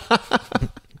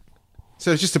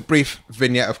 So it's just a brief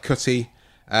vignette of Cutty.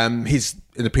 He's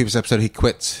in the previous episode. He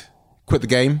quit the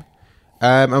game,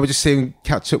 and we're just seeing him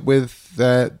catch up with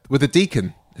the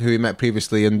deacon who he met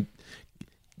previously, and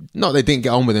not they didn't get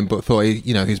on with him, but thought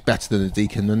he's better than the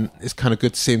deacon, and it's kind of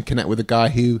good to see him connect with a guy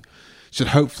who should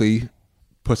hopefully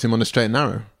put him on the straight and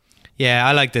narrow. Yeah,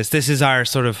 I like this. This is our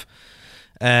sort of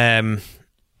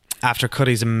after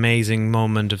Cutty's amazing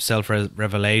moment of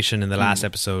self-revelation in the last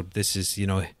episode. This is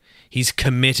he's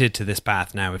committed to this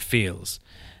path now. It feels.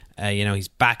 He's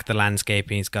back the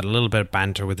landscaping. He's got a little bit of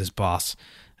banter with his boss,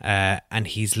 and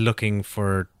he's looking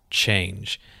for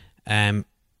change. And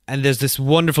there's this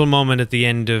wonderful moment at the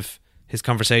end of his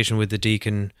conversation with the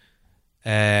deacon,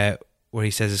 where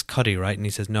he says, "It's Cutty, right?" And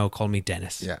he says, "No, call me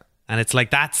Dennis." Yeah. And it's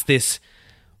like that's this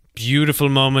beautiful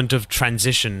moment of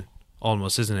transition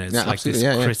almost, isn't it? It's Yeah, like absolutely,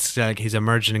 this yeah. Chris, like he's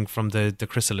emerging from the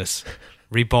chrysalis,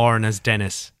 reborn as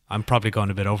Dennis. I'm probably going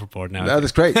a bit overboard now. No,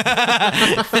 that's great.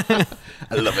 I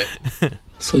love it.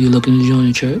 So you looking to join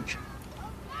the church?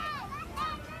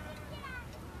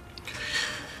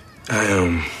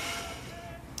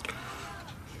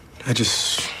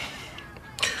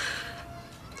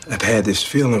 I've had this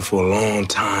feeling for a long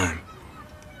time.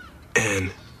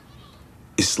 And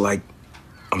it's like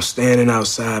I'm standing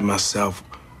outside myself,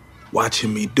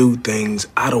 watching me do things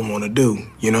I don't want to do,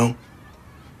 you know?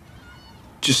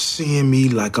 Just seeing me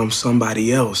like I'm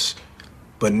somebody else,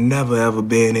 but never ever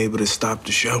being able to stop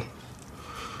the show.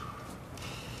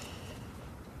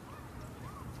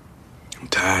 I'm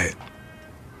tired.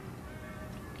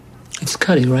 It's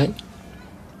Cuddy, right?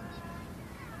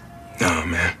 No,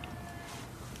 man.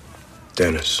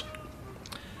 Dennis.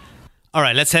 All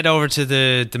right, let's head over to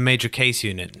the major case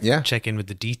unit. Yeah. Check in with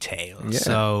the details.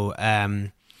 Yeah.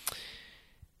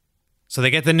 So they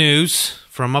get the news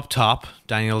from up top.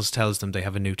 Daniels tells them they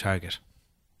have a new target.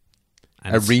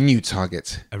 And A renewed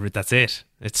target. That's it.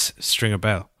 It's Stringer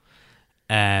Bell.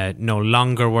 No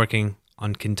longer working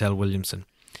on Quintel Williamson.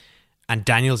 And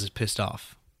Daniels is pissed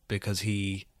off because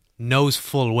he knows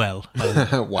full well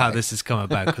how this has come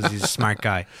about, because he's a smart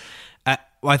guy.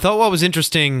 I thought what was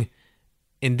interesting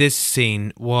in this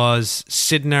scene was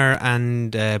Sidner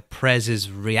and Prez's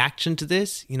reaction to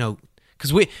this. You know,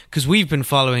 because we've been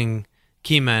following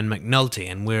Kima and McNulty,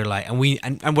 and we're like, and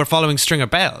we're following Stringer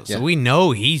Bell, so we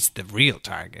know he's the real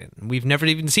target. And we've never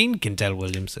even seen Quintel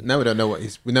Williamson. No, we don't know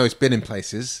what we know he's been in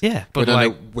places. Yeah, but we don't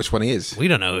like, know which one he is. We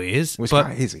don't know who he is. Which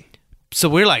guy is he? So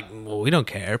we're like, well, we don't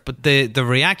care. But the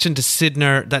reaction to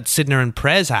Sidner that Sidner and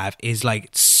Prez have is like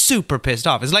super pissed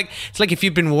off. It's like if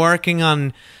you've been working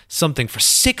on something for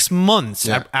 6 months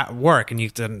at work, and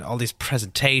you've done all these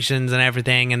presentations and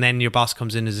everything, and then your boss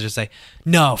comes in and just say,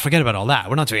 no, forget about all that.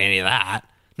 We're not doing any of that.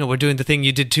 No, we're doing the thing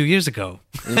you did 2 years ago.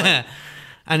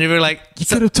 And you were like, you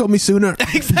could have told me sooner.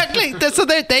 Exactly. So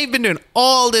they've been doing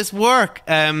all this work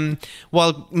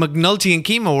while McNulty and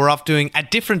Kimo were off doing a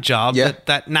different job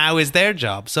that now is their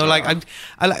job. So like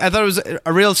I thought it was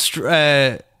a real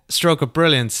stroke of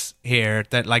brilliance here,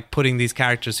 that like putting these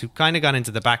characters who kind of got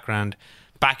into the background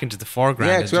back into the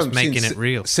foreground and just making it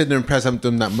real. Sidner and Prez haven't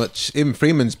done that much. Even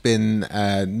Freeman's been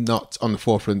not on the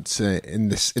forefront in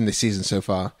this season so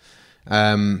far.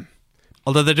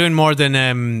 Although they're doing more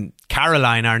than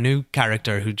Caroline, our new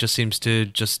character, who just seems to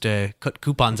just cut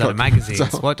coupons out of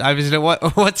magazines.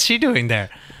 What's she doing there?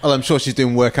 Well, I'm sure she's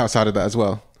doing work outside of that as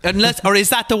well. Or is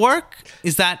that the work?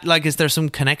 Is that like, is there some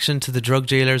connection to the drug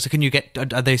dealers? Can you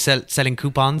get? Are they selling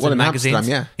coupons in magazines?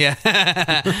 Amsterdam,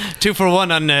 yeah. 2 for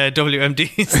 1 on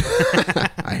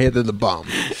WMDs. I hear they're the bomb.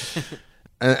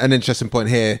 An interesting point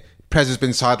here. Prez has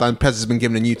been sidelined. Prez has been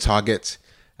given a new target.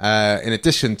 In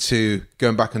addition to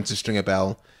going back onto Stringer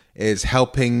Bell, is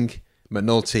helping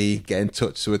McNulty get in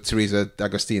touch with Teresa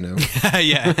D'Agostino.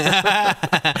 Yeah.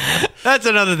 That's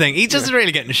another thing. He's just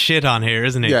really getting shit on here,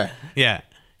 isn't he? Yeah.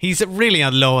 He's really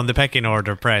low on the pecking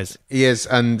order, Prez. He is,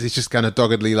 and he's just kind of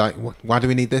doggedly like, why do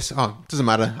we need this? Oh, it doesn't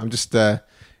matter. I'm just,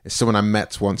 it's someone I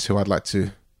met once who I'd like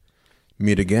to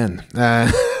meet again.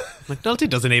 McNulty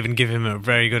doesn't even give him a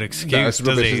very good excuse,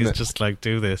 does he? He's just like,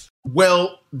 do this.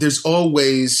 Well, there's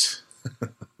always,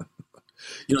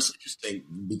 it's interesting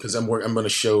because I'm on a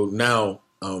show now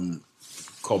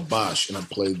called Bosch, and I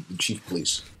play the chief of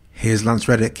police. Here's Lance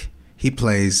Reddick. He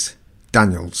plays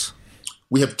Daniels.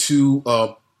 We have two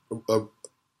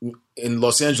in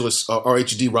Los Angeles.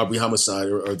 RHD, robbery homicide,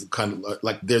 are the kind of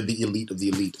like they're the elite of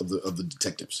the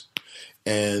detectives,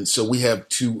 and so we have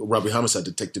 2 robbery homicide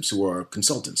detectives who are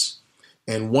consultants.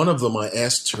 And one of them, I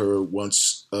asked her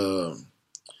once,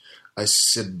 I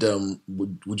said,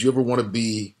 would you ever want to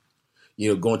be,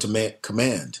 going to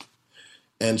command?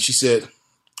 And she said,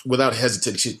 without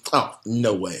hesitating, she said, oh,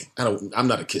 no way. I'm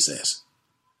not a kiss ass.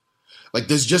 Like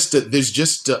there's just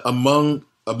among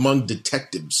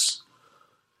detectives,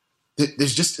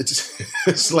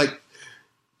 it's like,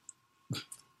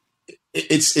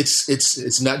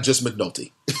 it's not just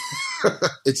McNulty.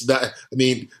 It's not. I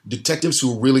mean, detectives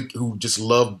who just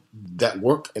love that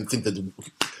work and think that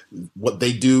what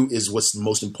they do is what's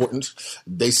most important.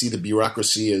 They see the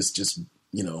bureaucracy as just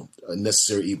a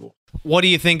necessary evil. What do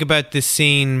you think about this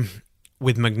scene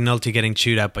with McNulty getting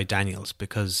chewed out by Daniels?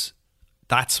 Because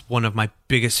that's one of my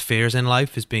biggest fears in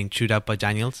life, is being chewed out by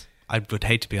Daniels. I would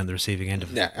hate to be on the receiving end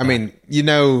of it. Yeah, I mean,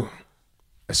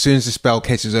 as soon as the spell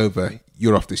case is over,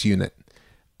 you're off this unit.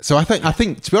 So I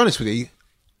think, to be honest with you,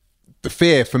 the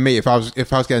fear for me, if I was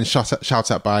getting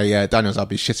shouted at by Daniels, I'd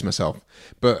be shitting myself.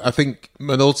 But I think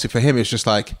McNulty, for him, is just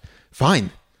like, fine.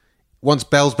 once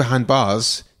Bell's behind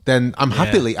bars, then I'm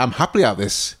happily out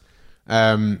this.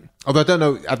 Although I don't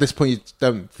know, at this point, you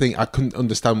don't think I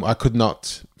could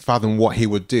not fathom what he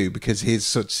would do, because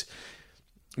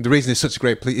the reason he's such a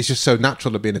great police, it's just so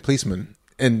natural to being a policeman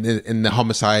in the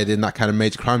homicide, in that kind of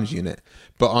major crimes unit.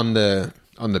 But on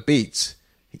the beat,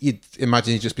 you'd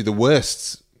imagine he'd just be the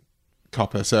worst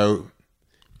copper. So,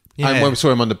 and when we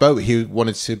saw him on the boat, he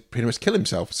wanted to pretty much kill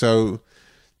himself. So,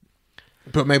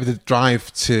 but maybe the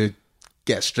drive to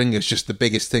get Stringer is just the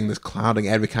biggest thing that's clouding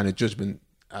every kind of judgment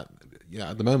at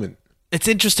the moment. It's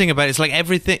interesting about it's like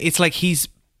everything. It's like he's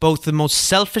both the most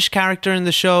selfish character in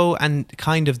the show and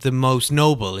kind of the most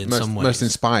noble in some ways. Most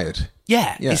inspired.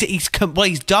 Yeah.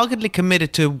 He's doggedly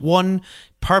committed to one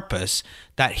purpose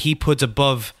that he puts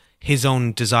above his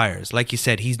own desires. Like you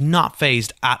said, he's not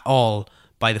fazed at all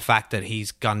by the fact that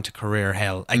he's gone to career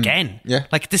hell again. Yeah.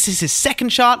 Like, this is his second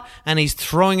shot and he's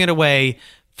throwing it away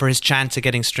for his chance of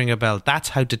getting Stringer Bell. That's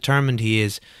how determined he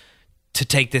is to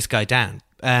take this guy down.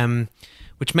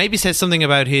 Which maybe says something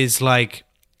about his, like,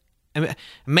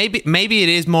 maybe it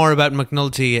is more about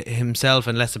McNulty himself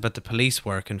and less about the police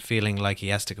work and feeling like he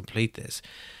has to complete this.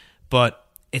 But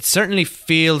it certainly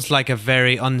feels like a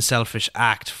very unselfish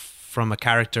act from a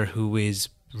character who is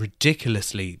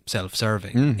ridiculously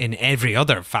self-serving in every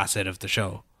other facet of the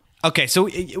show. Okay, so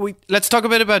let's talk a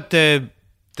bit about the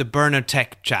burner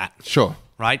tech chat. Sure.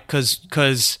 Right?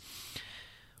 Because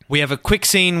we have a quick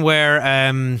scene where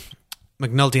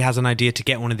McNulty has an idea to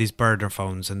get one of these burner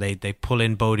phones, and they pull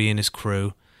in Bodhi and his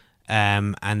crew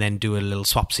and then do a little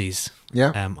swapsies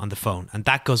on the phone. And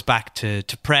that goes back to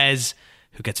Prez,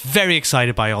 who gets very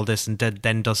excited by all this and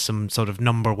then does some sort of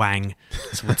number wang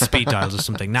with speed dials or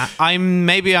something. Now,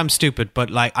 I'm stupid, but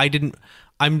like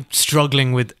I'm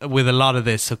struggling with a lot of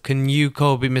this. So can you,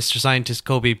 Kobe, Mr. Scientist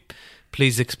Kobe,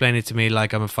 please explain it to me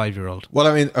like I'm a 5-year-old? Well,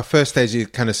 I mean, at first stage you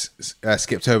kind of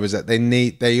skipped over is that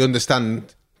they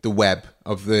understand the web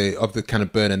of the kind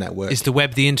of burner network. Is the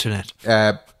web the internet?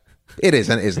 It is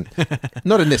and it isn't.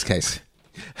 Not in this case.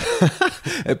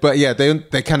 But yeah,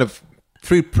 they kind of,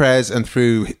 through Prez and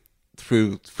through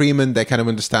Freeman, they kind of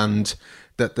understand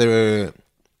that they've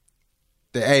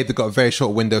got a very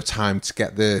short window of time to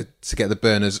get the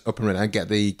burners up and running and get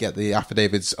the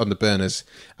affidavits on the burners,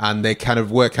 and they kind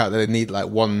of work out that they need like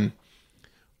one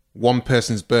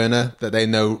person's burner that they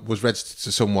know was registered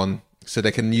to someone, so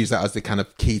they can use that as the kind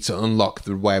of key to unlock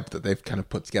the web that they've kind of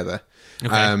put together.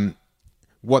 Okay.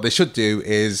 What they should do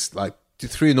is like do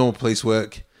through normal police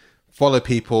work, follow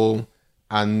people,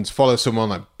 and follow someone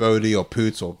like Bodhi or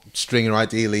Poots or Stringer,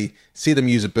 ideally, see them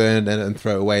use a burn and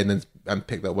throw it away and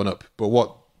pick that one up. But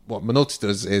what McNulty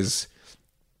does is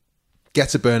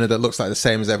get a burner that looks like the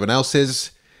same as everyone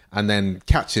else's, and then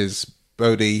catches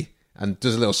Bodhi and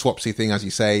does a little swapsy thing, as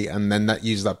you say, and then that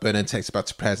uses that burner and takes it back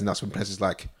to Prez, and that's when Prez is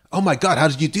like, "Oh my god, how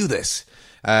did you do this?"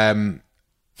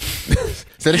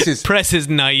 So this is Prez's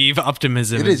naive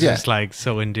optimism. It is, just like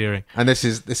so endearing. And this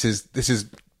is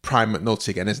prime McNulty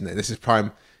again, isn't it? This is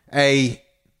prime.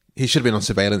 He should have been on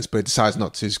surveillance, but he decides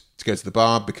not to go to the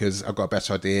bar because I've got a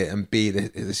better idea. And B,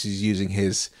 this is using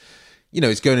his,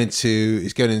 he's going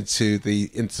into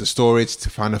the storage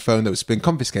to find a phone that was been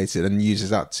confiscated and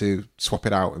uses that to swap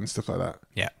it out and stuff like that.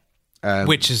 Yeah,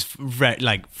 which is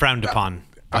frowned upon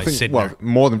by Sidner. Well,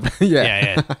 more than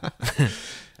yeah.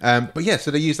 But yeah,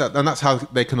 so they use that, and that's how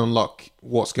they can unlock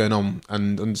what's going on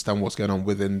and understand what's going on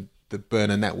within the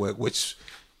burner network, which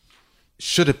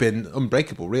should have been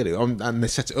unbreakable, really, and they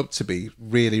set it up to be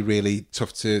really, really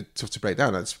tough to break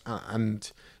down.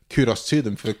 And kudos to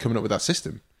them for coming up with that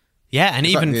system. Yeah, and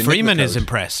even Freeman is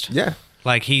impressed. Yeah,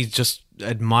 like he just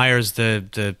admires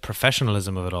the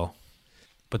professionalism of it all.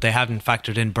 But they haven't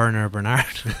factored in Bernard Bernard.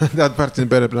 They haven't factored in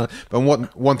Bernard Bernard. But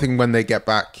one thing when they get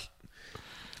back,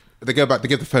 they go back. They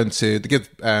give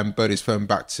Bodhi's phone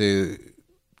back to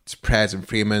Prez and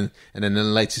Freeman, and then in the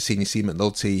later scene you see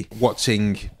McNulty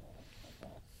watching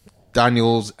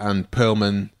Daniels and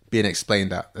Perlman being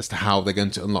explained as to how they're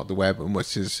going to unlock the web, and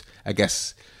which is, I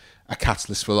guess, a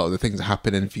catalyst for a lot of the things that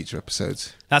happen in future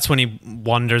episodes. That's when he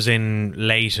wanders in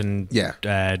late and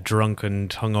drunk and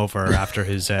hungover after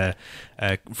his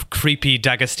creepy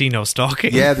D'Agostino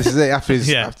stalking. Yeah, this is it.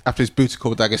 After his booty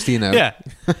call D'Agostino. Yeah.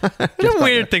 It's a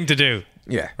weird thing to do.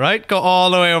 Yeah. Right? Go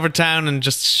all the way over town and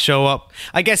just show up.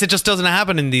 I guess it just doesn't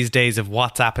happen in these days of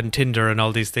WhatsApp and Tinder and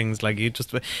all these things. Like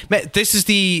this is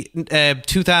the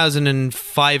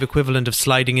 2005 equivalent of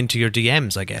sliding into your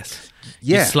DMs, I guess.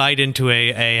 Yeah. You slide into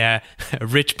a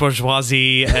rich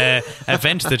bourgeoisie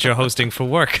event that you're hosting for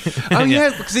work. Oh,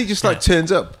 yeah, because he just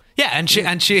turns up. Yeah, and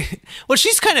she, well,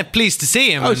 she's kind of pleased to see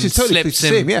him. Oh, she's totally pleased to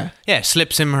see him. Yeah,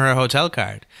 slips him her hotel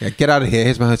card. Yeah, get out of here.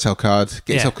 Here's my hotel card.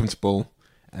 Get yourself comfortable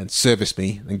and service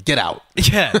me, and get out.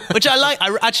 Yeah, which I like.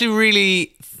 I actually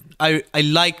really, I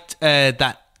liked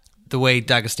that the way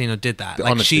D'Agostino did that. The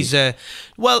like honesty.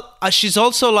 She's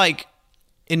also like,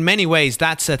 in many ways,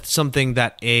 that's something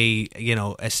that a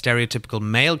stereotypical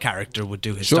male character would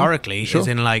do historically. Sure. Is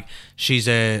in like she's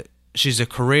a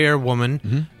career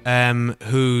woman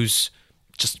who's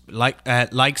just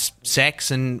likes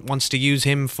sex and wants to use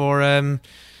him for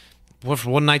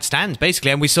one night stands,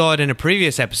 basically. And we saw it in a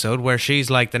previous episode where she's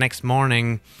like the next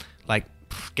morning, like,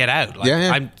 get out, like,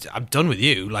 I'm done with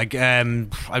you, like, I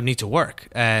need to work.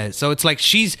 So it's like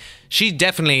she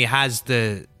definitely has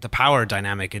the power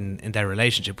dynamic in their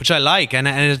relationship, which I like, and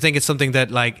I think it's something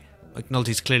that like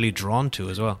McNulty's clearly drawn to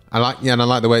as well. I like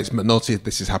the way it's McNulty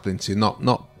this is happening to,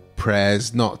 not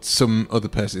Prez, not some other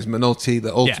person. It's McNulty,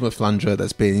 the ultimate philanderer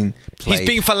that's being played. He's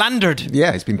being philandered.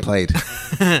 Yeah, he's been played.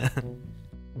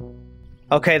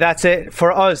 Okay, that's it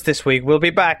for us this week. We'll be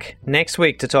back next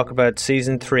week to talk about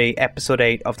Season 3, Episode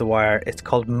 8 of The Wire. It's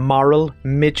called Moral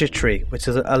Midgetry, which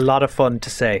is a lot of fun to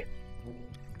say.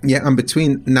 Yeah, and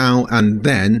between now and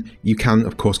then, you can,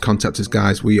 of course, contact us,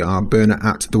 guys. We are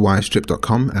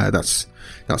burner@thewirestrip.com. That's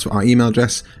our email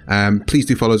address. Please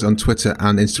do follow us on Twitter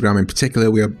and Instagram in particular.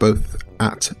 We are both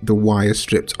at The Wire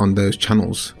Stripped on those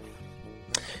channels.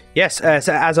 Yes,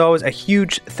 so as always, a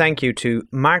huge thank you to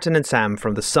Martin and Sam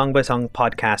from the Song by Song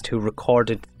podcast who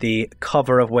recorded the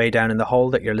cover of Way Down in the Hole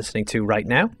that you're listening to right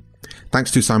now.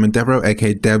 Thanks to Simon Devereaux,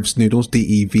 aka Devs Noodles,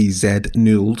 DEVZ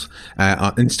Noodles,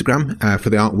 on Instagram for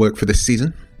the artwork for this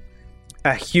season.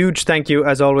 A huge thank you,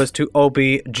 as always, to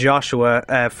Obi Joshua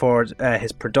for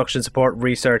his production support,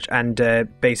 research, and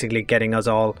basically getting us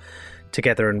all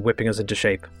together and whipping us into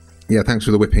shape. Yeah, thanks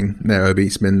for the whipping there, Obi.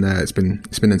 It's been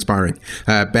inspiring.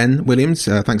 Ben Williams,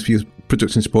 thanks for your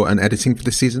production support and editing for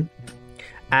this season.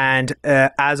 And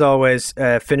as always,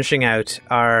 finishing out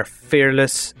our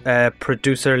fearless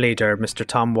producer leader, Mr.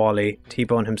 Tom Wally,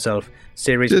 T-Bone himself,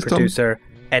 series Cheers, producer,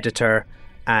 editor,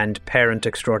 and parent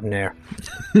extraordinaire.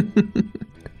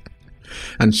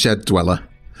 And shed dweller.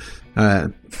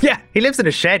 Yeah, he lives in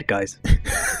a shed, guys.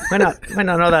 Why not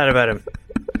know that about him?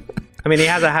 I mean, he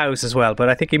has a house as well, but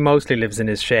I think he mostly lives in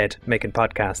his shed making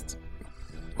podcasts.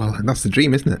 Well, that's the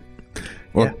dream, isn't it?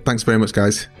 Well, Thanks very much,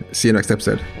 guys. See you next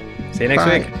episode. See you next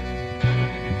week.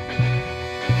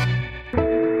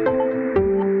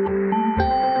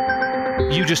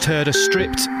 You just heard a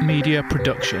Stripped Media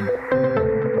production.